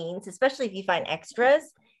 handy queens, especially if you find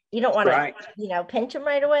extras. You don't want to, you know, pinch them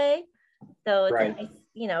right away. So it's a nice,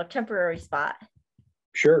 you know, temporary spot.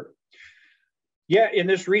 Sure. Yeah, in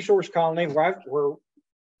this resource colony where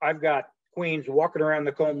I've got queens walking around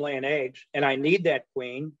the comb laying eggs, and I need that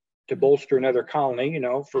queen to bolster another colony, you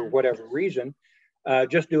know, for whatever reason.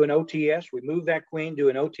 Just do an OTS. We move that queen, do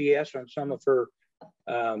an OTS on some of her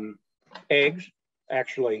eggs,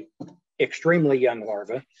 actually extremely young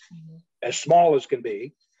larvae, as small as can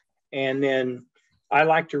be. And then I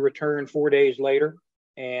like to return 4 days later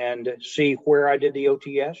and see where I did the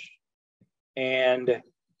OTS and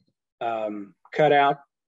cut out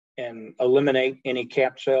and eliminate any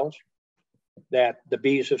capped cells that the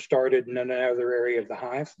bees have started in another area of the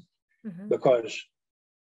hive, because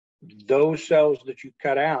those cells that you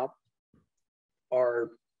cut out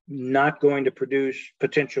are not going to produce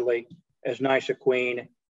potentially as nice a queen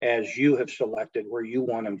as you have selected where you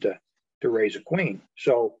want them to raise a queen.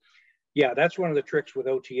 So yeah, that's one of the tricks with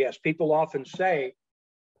OTS. People often say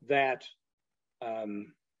that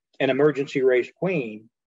an emergency raised queen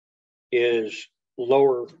is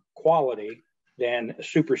lower quality than a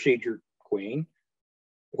supersedure queen,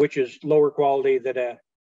 which is lower quality than a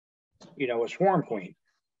swarm queen.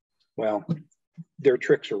 Well, there are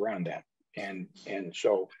tricks around that. And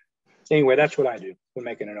so anyway, that's what I do when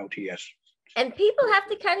making an OTS. And people have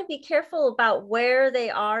to kind of be careful about where they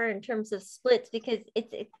are in terms of splits, because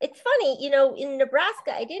it's funny, you know, in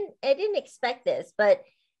Nebraska, I didn't expect this, but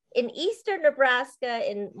in eastern Nebraska,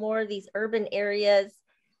 in more of these urban areas,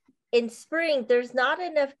 in spring, there's not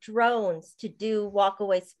enough drones to do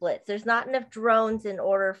walkaway splits. There's not enough drones in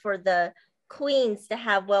order for the queens to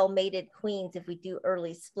have well-mated queens if we do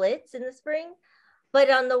early splits in the spring. But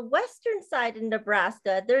on the western side in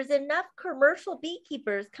Nebraska, there's enough commercial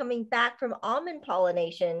beekeepers coming back from almond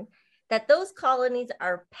pollination that those colonies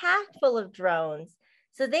are packed full of drones.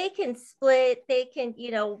 So they can split, they can,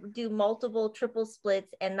 you know, do multiple triple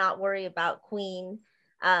splits and not worry about queen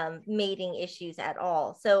mating issues at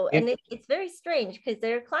all. So, and it's very strange because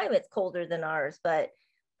their climate's colder than ours, but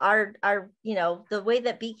our, you know, the way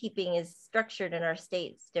that beekeeping is structured in our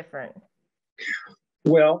state is different.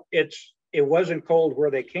 Well, it wasn't cold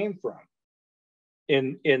where they came from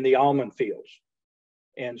in the almond fields.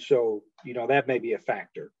 And so, you know, that may be a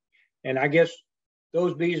factor. And I guess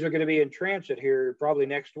those bees are going to be in transit here probably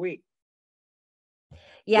next week.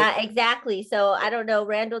 Yeah, exactly. So I don't know,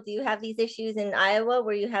 Randall, do you have these issues in Iowa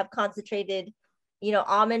where you have concentrated,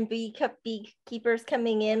 almond beekeepers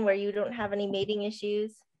coming in where you don't have any mating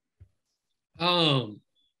issues? I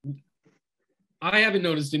haven't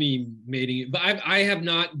noticed any mating, but I have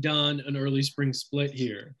not done an early spring split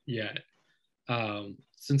here yet.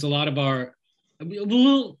 Since a lot of our,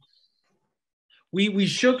 we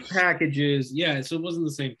shook packages, yeah, so it wasn't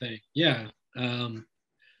the same thing, yeah.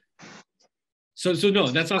 So no,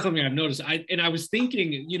 that's not something I've noticed. I was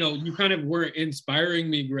thinking, you kind of were inspiring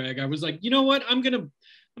me, Greg. I was like, you know what, I'm gonna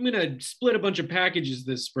split a bunch of packages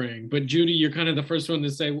this spring. But Judy, you're kind of the first one to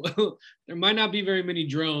say, well, there might not be very many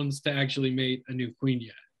drones to actually mate a new queen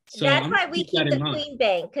yet. So that's why we keep the queen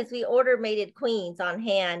bank, because we order mated queens on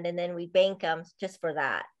hand and then we bank them just for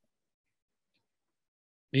that.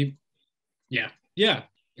 Maybe, yeah.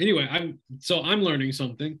 Anyway, I'm learning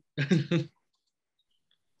something.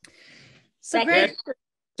 So Greg,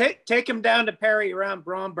 take him down to Perry around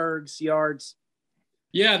Bromberg's yards.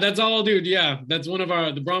 Yeah, that's all I'll do. Yeah, that's the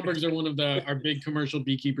Brombergs are one of our big commercial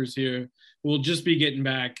beekeepers here. We'll just be getting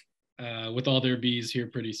back with all their bees here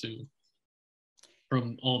pretty soon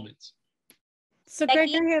from almonds. So Greg,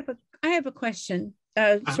 I have a question,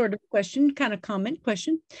 sort of question, kind of comment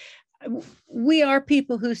question. We are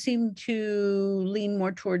people who seem to lean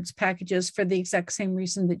more towards packages for the exact same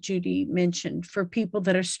reason that Judy mentioned, for people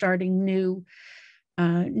that are starting new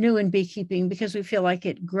in beekeeping, because we feel like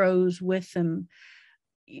it grows with them.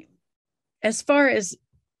 As far as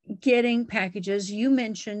getting packages, you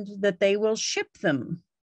mentioned that they will ship them.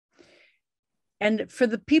 And for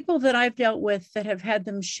the people that I've dealt with that have had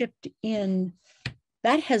them shipped in,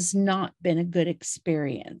 that has not been a good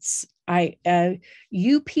experience.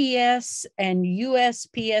 UPS and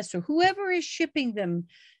USPS or whoever is shipping them,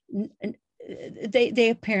 they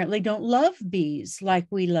apparently don't love bees like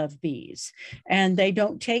we love bees, and they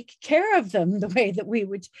don't take care of them the way that we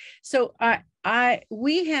would. So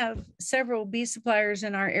we have several bee suppliers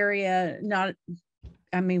in our area.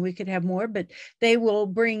 We could have more, but they will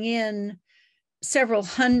bring in several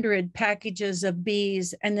hundred packages of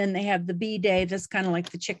bees, and then they have the bee day. That's kind of like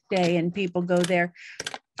the chick day, and people go there.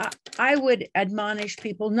 I would admonish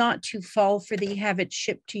people not to fall for the have it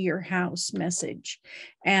shipped to your house message,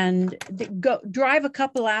 and go drive a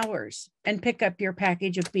couple hours and pick up your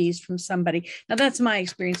package of bees from somebody. Now that's my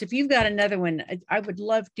experience. If you've got another one, I would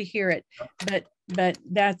love to hear it, but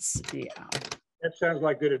that's, yeah. That sounds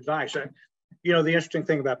like good advice. The interesting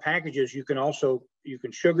thing about packages, you can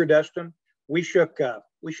sugar dust them. We shook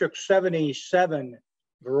 77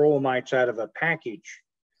 varroa mites out of a package.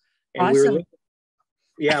 And awesome.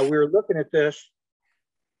 we were looking at this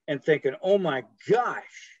and thinking, oh my gosh,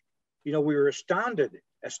 we were astounded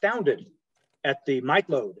at the mite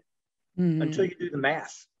load until you do the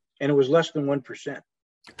math. And it was less than 1%.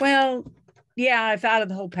 Well, yeah, I've out of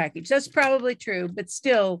the whole package. That's probably true, but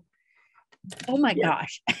still, oh my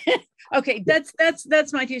gosh. Okay, that's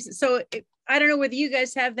my two cents. So I don't know whether you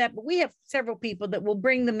guys have that, but we have several people that will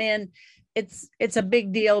bring them in. It's a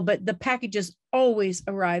big deal, but the packages always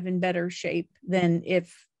arrive in better shape than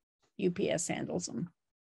if UPS handles them.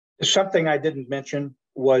 Something I didn't mention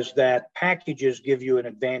was that packages give you an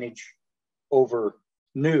advantage over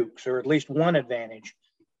nukes, or at least one advantage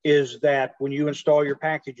is that when you install your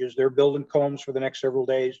packages, they're building combs for the next several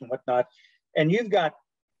days and whatnot, and you've got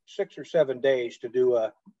 6 or 7 days to do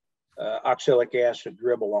a oxalic acid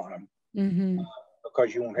dribble on them,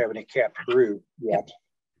 because you won't have any capped brood yet.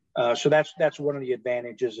 So that's one of the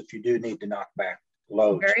advantages if you do need to knock back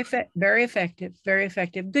loads. Very effective, very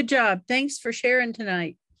effective. Good job. Thanks for sharing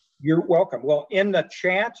tonight. You're welcome. Well, in the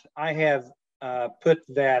chat, I have put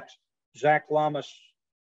that Zach Lamas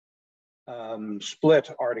split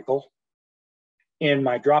article in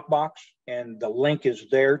my Dropbox, and the link is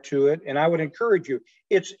there to it. And I would encourage you,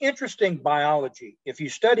 it's interesting biology. If you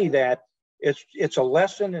study that, it's a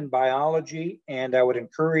lesson in biology, and I would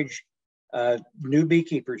encourage new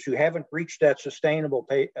beekeepers who haven't reached that sustainable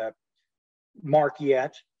mark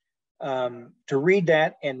yet to read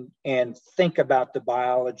that and think about the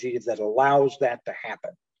biology that allows that to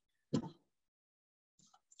happen.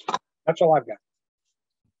 That's all I've got.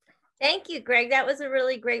 Thank you, Greg. That was a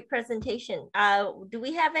really great presentation. Do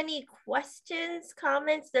we have any questions,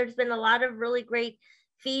 comments? There's been a lot of really great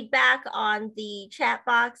feedback on the chat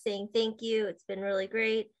box saying thank you. It's been really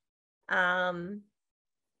great. Greg,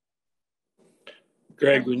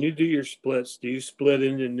 when you do your splits, do you split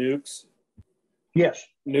into nukes? Yes.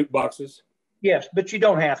 Nuke boxes? Yes, but you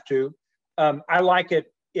don't have to. I like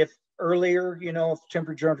it if earlier, if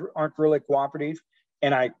temperatures aren't really cooperative,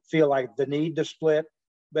 and I feel like the need to split,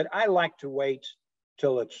 but I like to wait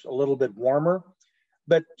till it's a little bit warmer.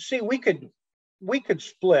 But see, we could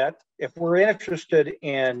split if we're interested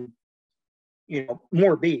in,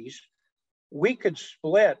 more bees. We could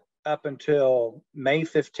split up until May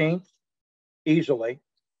 15th easily,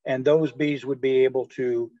 and those bees would be able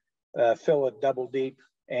to fill it double deep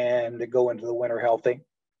and go into the winter healthy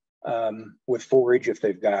with forage if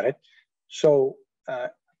they've got it. So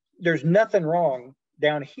there's nothing wrong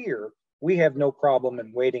down here. We have no problem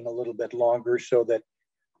in waiting a little bit longer so that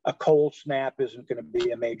a cold snap isn't going to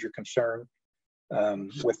be a major concern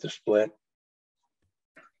with the split.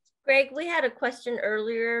 Greg, we had a question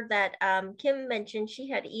earlier that Kim mentioned. She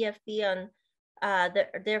had EFB on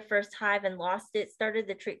their first hive and lost it, started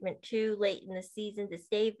the treatment too late in the season to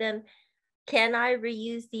save them. Can I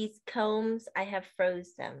reuse these combs? I have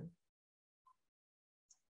froze them.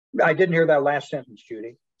 I didn't hear that last sentence,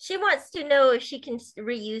 Judy. She wants to know if she can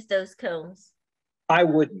reuse those combs. I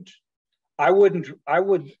wouldn't. I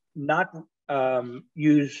would not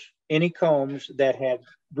use any combs that had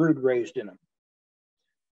brood raised in them.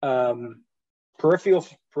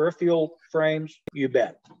 Peripheral frames, you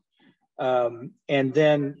bet. And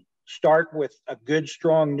then start with a good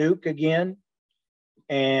strong nuke again,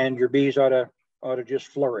 and your bees ought to just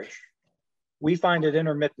flourish. We find it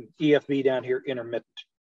intermittent, EFB down here intermittent.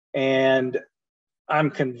 And I'm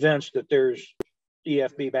convinced that there's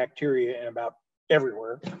EFB bacteria in about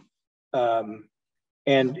everywhere.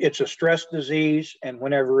 And it's a stress disease, and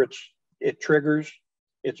whenever it triggers,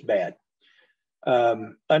 it's bad.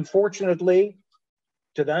 Unfortunately,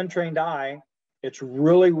 to the untrained eye, it's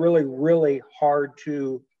really, really, really hard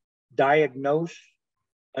to diagnose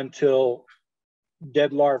until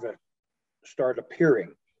dead larvae start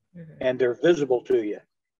appearing, and they're visible to you,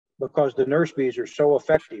 because the nurse bees are so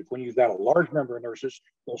effective. When you've got a large number of nurses,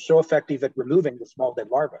 they're so effective at removing the small dead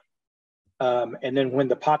larvae. And then when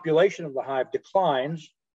the population of the hive declines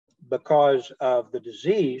because of the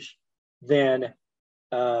disease, then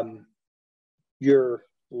your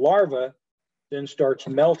larva then starts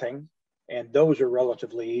melting, and those are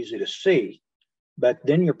relatively easy to see. But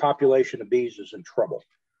then your population of bees is in trouble.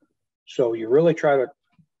 So you really try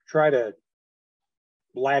to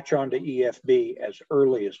latch onto EFB as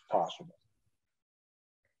early as possible.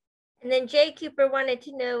 And then Jay Cooper wanted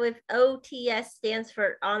to know if OTS stands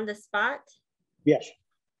for on the spot. Yes.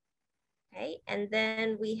 Okay, and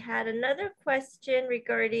then we had another question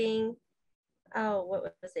regarding,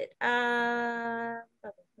 what was it? Are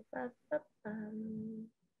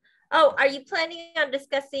you planning on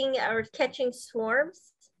discussing or catching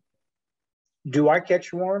swarms? Do I catch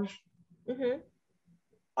swarms? Mm-hmm.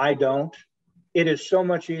 I don't. It is so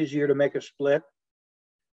much easier to make a split.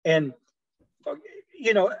 And,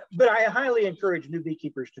 but I highly encourage new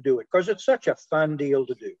beekeepers to do it because it's such a fun deal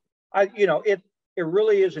to do. It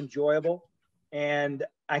really is enjoyable. And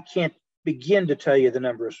I can't begin to tell you the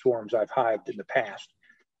number of swarms I've hived in the past.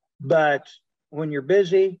 But when you're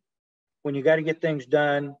busy, when you got to get things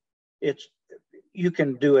done, you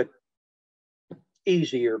can do it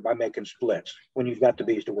easier by making splits when you've got the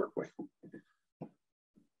bees to work with.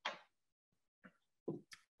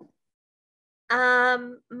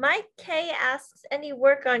 Mike K asks, any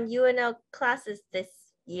work on UNL classes this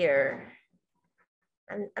year?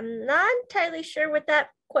 I'm not entirely sure what that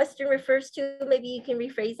question refers to. Maybe you can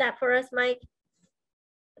rephrase that for us, Mike.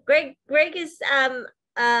 Greg is a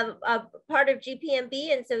part of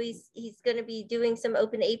GPMB, and so he's going to be doing some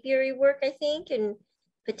open apiary work, I think, and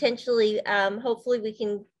potentially, hopefully, we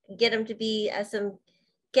can get him to be some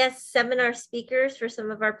guest seminar speakers for some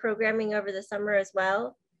of our programming over the summer as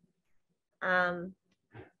well.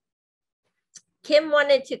 Kim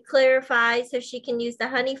wanted to clarify so she can use the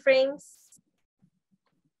honey frames.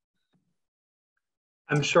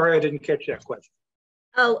 I'm sorry, I didn't catch that question.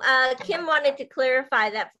 Kim wanted to clarify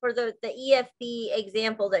that for the EFB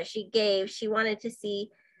example that she gave, she wanted to see,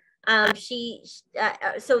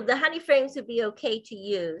 so the honey frames would be okay to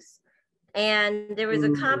use. And there was a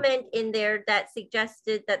comment in there that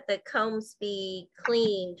suggested that the combs be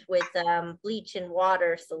cleaned with bleach and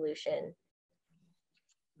water solution.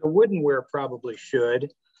 The woodenware probably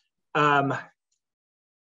should.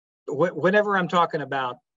 Whenever I'm talking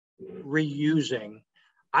about reusing,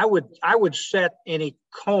 I would set any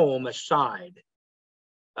comb aside.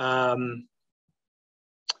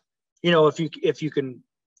 If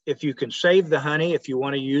you can save the honey, if you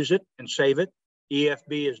want to use it and save it,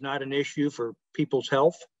 EFB is not an issue for people's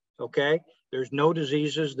health. Okay, there's no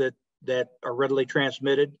diseases that are readily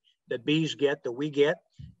transmitted that bees get that we get.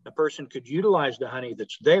 A person could utilize the honey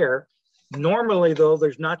that's there Normally, though,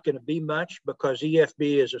 there's not going to be much because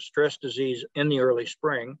EFB is a stress disease in the early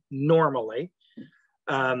spring, normally.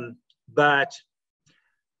 But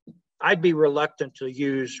I'd be reluctant to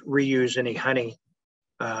reuse any honey.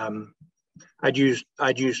 I'd use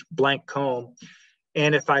blank comb.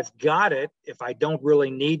 And if I've got it, if I don't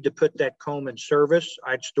really need to put that comb in service,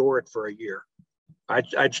 I'd store it for a year.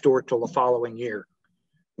 I'd store it till the following year.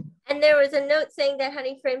 And there was a note saying that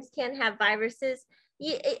honey frames can have viruses.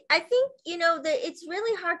 I think, that it's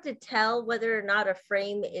really hard to tell whether or not a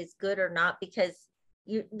frame is good or not, because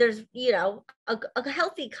there's, a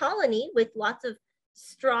healthy colony with lots of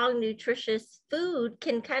strong, nutritious food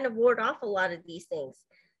can kind of ward off a lot of these things.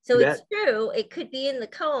 So it's true, it could be in the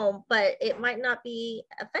comb, but it might not be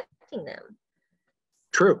affecting them.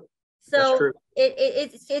 True. So true.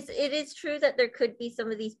 It is true that there could be some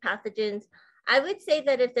of these pathogens. I would say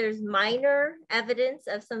that if there's minor evidence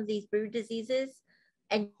of some of these brood diseases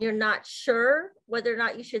and you're not sure whether or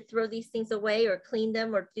not you should throw these things away or clean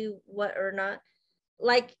them or do what or not,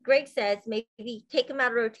 like Gregg says, maybe take them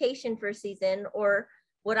out of rotation for a season, or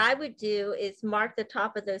what I would do is mark the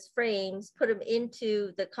top of those frames, put them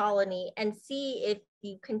into the colony, and see if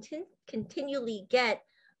you continually get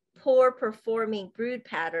poor performing brood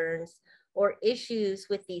patterns or issues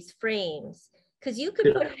with these frames. Because you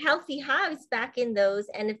could put healthy hives back in those,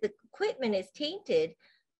 and if the equipment is tainted,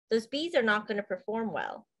 those bees are not going to perform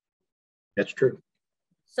well. That's true.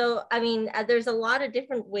 So, I mean, there's a lot of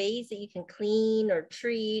different ways that you can clean or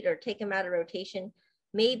treat or take them out of rotation.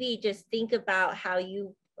 Maybe just think about how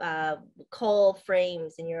you cull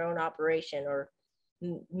frames in your own operation, or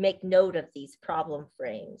make note of these problem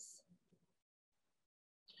frames.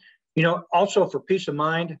 Also for peace of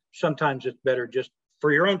mind, sometimes it's better just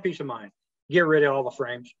for your own peace of mind, get rid of all the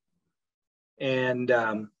frames. And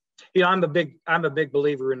I'm a big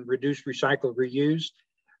believer in reduce, recycle, reuse,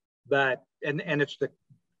 but and it's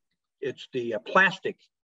the plastic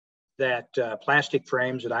plastic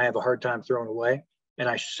frames that I have a hard time throwing away, and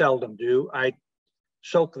I seldom do. I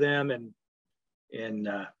soak them in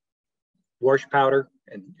wash powder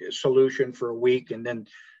and solution for a week, and then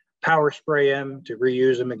power spray them to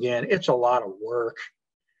reuse them again. It's a lot of work,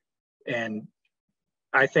 and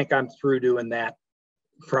I think I'm through doing that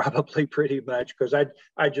probably pretty much, because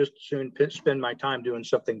I just soon spend my time doing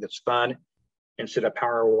something that's fun instead of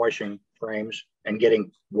power washing frames and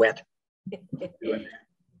getting wet.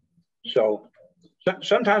 So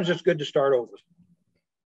sometimes it's good to start over.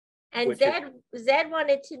 And Zed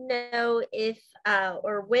wanted to know if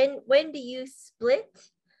or when do you split,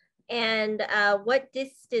 and what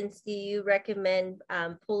distance do you recommend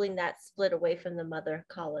pulling that split away from the mother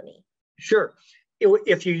colony? Sure.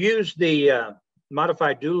 If you use the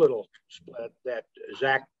modified Doolittle split that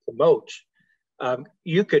Zach promotes,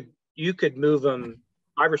 you could move them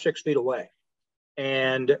 5 or 6 feet away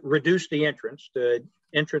and reduce the entrance. The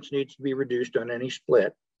entrance needs to be reduced on any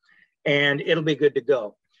split, and it'll be good to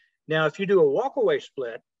go. Now, if you do a walkaway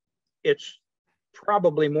split, it's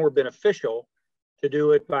probably more beneficial to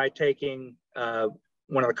do it by taking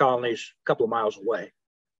one of the colonies a couple of miles away.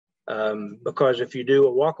 Because if you do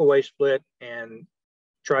a walkaway split and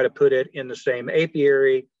try to put it in the same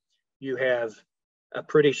apiary, you have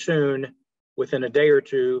pretty soon, within a day or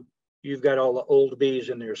two, you've got all the old bees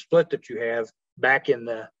in their split that you have back in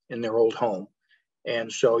their old home.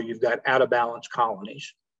 And so you've got out of balance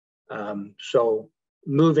colonies. So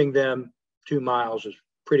moving them 2 miles is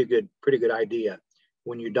pretty good idea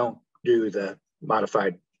when you don't do the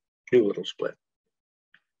modified Doolittle split.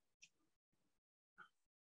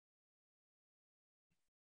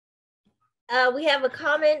 We have a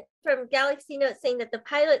comment from Galaxy Note saying that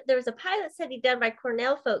there was a pilot study done by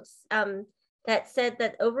Cornell folks that said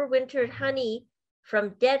that overwintered honey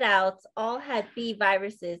from dead outs all had bee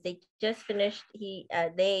viruses. They just finished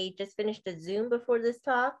a Zoom before this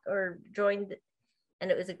talk, or joined,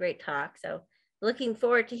 and it was a great talk. So looking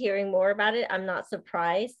forward to hearing more about it. I'm not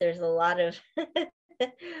surprised. There's a lot of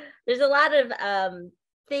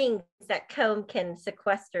things that comb can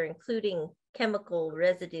sequester, including chemical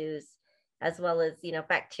residues, as well as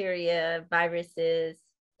bacteria, viruses,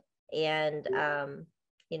 and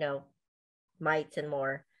mites and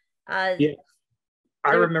more. Yeah,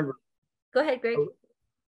 I remember. Go ahead, Gregg.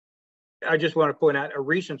 I just want to point out a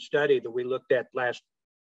recent study that we looked at last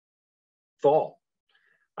fall,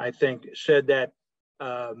 I think, said that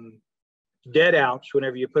dead outs,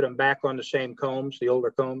 whenever you put them back on the same combs, the older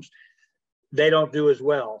combs, they don't do as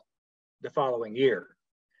well the following year.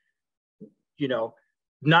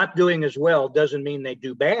 Not doing as well doesn't mean they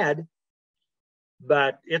do bad,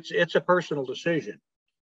 but it's a personal decision.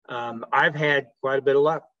 I've had quite a bit of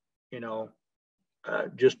luck,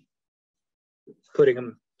 just putting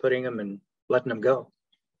them and letting them go.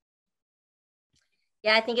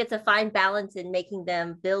 Yeah, I think it's a fine balance in making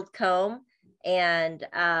them build comb and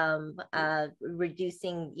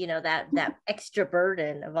reducing, that extra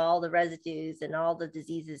burden of all the residues and all the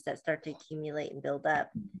diseases that start to accumulate and build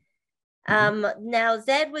up. Now,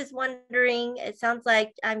 Zed was wondering, it sounds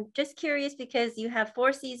like, I'm just curious because you have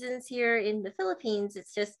 4 seasons here in the Philippines.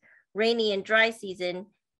 It's just rainy and dry season.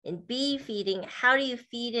 In bee feeding, how do you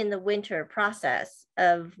feed in the winter process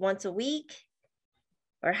of once a week?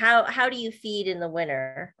 Or how do you feed in the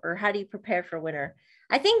winter, or how do you prepare for winter?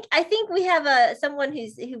 I think we have someone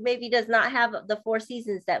who maybe does not have the 4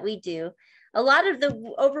 seasons that we do. A lot of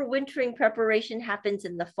the overwintering preparation happens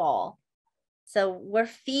in the fall. So we're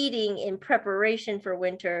feeding in preparation for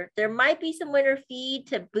winter. There might be some winter feed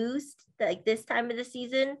to boost like this time of the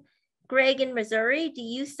season. Gregg in Missouri, do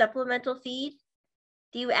you use supplemental feed?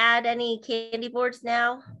 Do you add any candy boards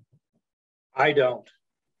now? I don't.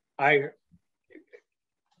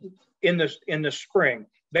 In the spring,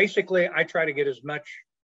 basically, I try to get as much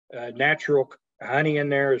natural honey in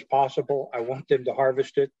there as possible. I want them to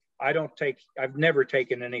harvest it. I've never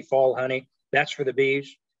taken any fall honey. That's for the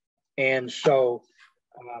bees. And so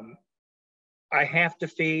I have to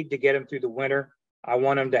feed to get them through the winter. I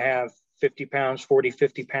want them to have 50 pounds, 40,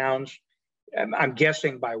 50 pounds. I'm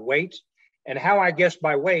guessing by weight. And how I guess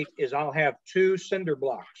by weight is I'll have 2 cinder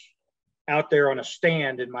blocks out there on a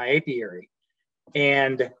stand in my apiary.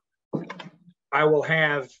 And I will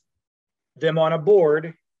have them on a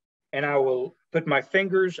board, and I will put my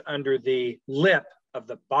fingers under the lip of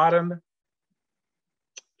the bottom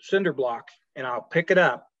cinder block, and I'll pick it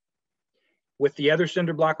up with the other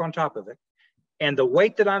cinder block on top of it. And the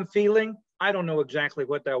weight that I'm feeling, I don't know exactly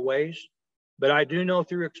what that weighs, but I do know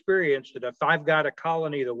through experience that if I've got a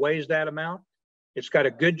colony that weighs that amount, it's got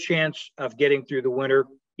a good chance of getting through the winter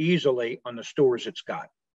easily on the stores it's got.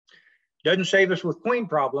 Doesn't save us with queen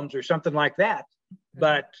problems or something like that.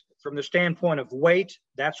 But from the standpoint of weight,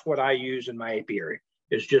 that's what I use in my apiary,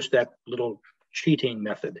 is just that little cheating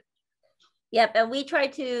method. Yep, and we try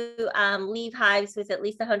to leave hives with at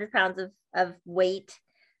least 100 pounds of weight.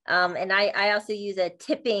 And I also use a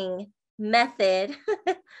tipping method,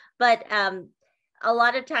 but a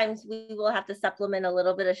lot of times we will have to supplement a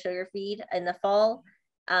little bit of sugar feed in the fall.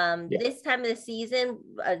 This time of the season,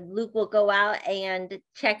 Luke will go out and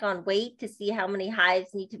check on weight to see how many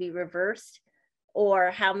hives need to be reversed,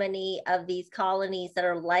 or how many of these colonies that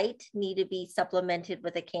are light need to be supplemented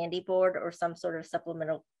with a candy board or some sort of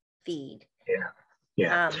supplemental feed.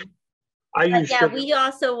 Yeah. We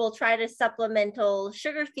also will try to supplemental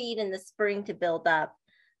sugar feed in the spring to build up,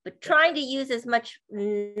 but trying to use as much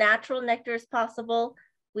natural nectar as possible.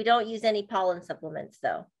 We don't use any pollen supplements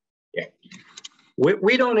though. Yeah.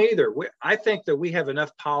 We don't either. I think that we have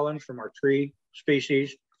enough pollen from our tree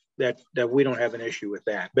species that we don't have an issue with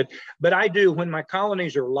that. But I do, when my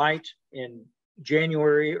colonies are light in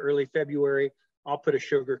January, early February, I'll put a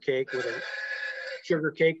sugar cake with a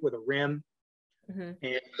rim. Mm-hmm.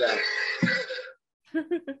 And is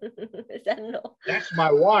that that's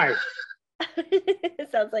my wife.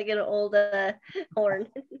 It sounds like an old horn.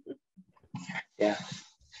 Yeah.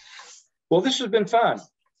 Well, this has been fun.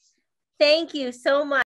 Thank you so much.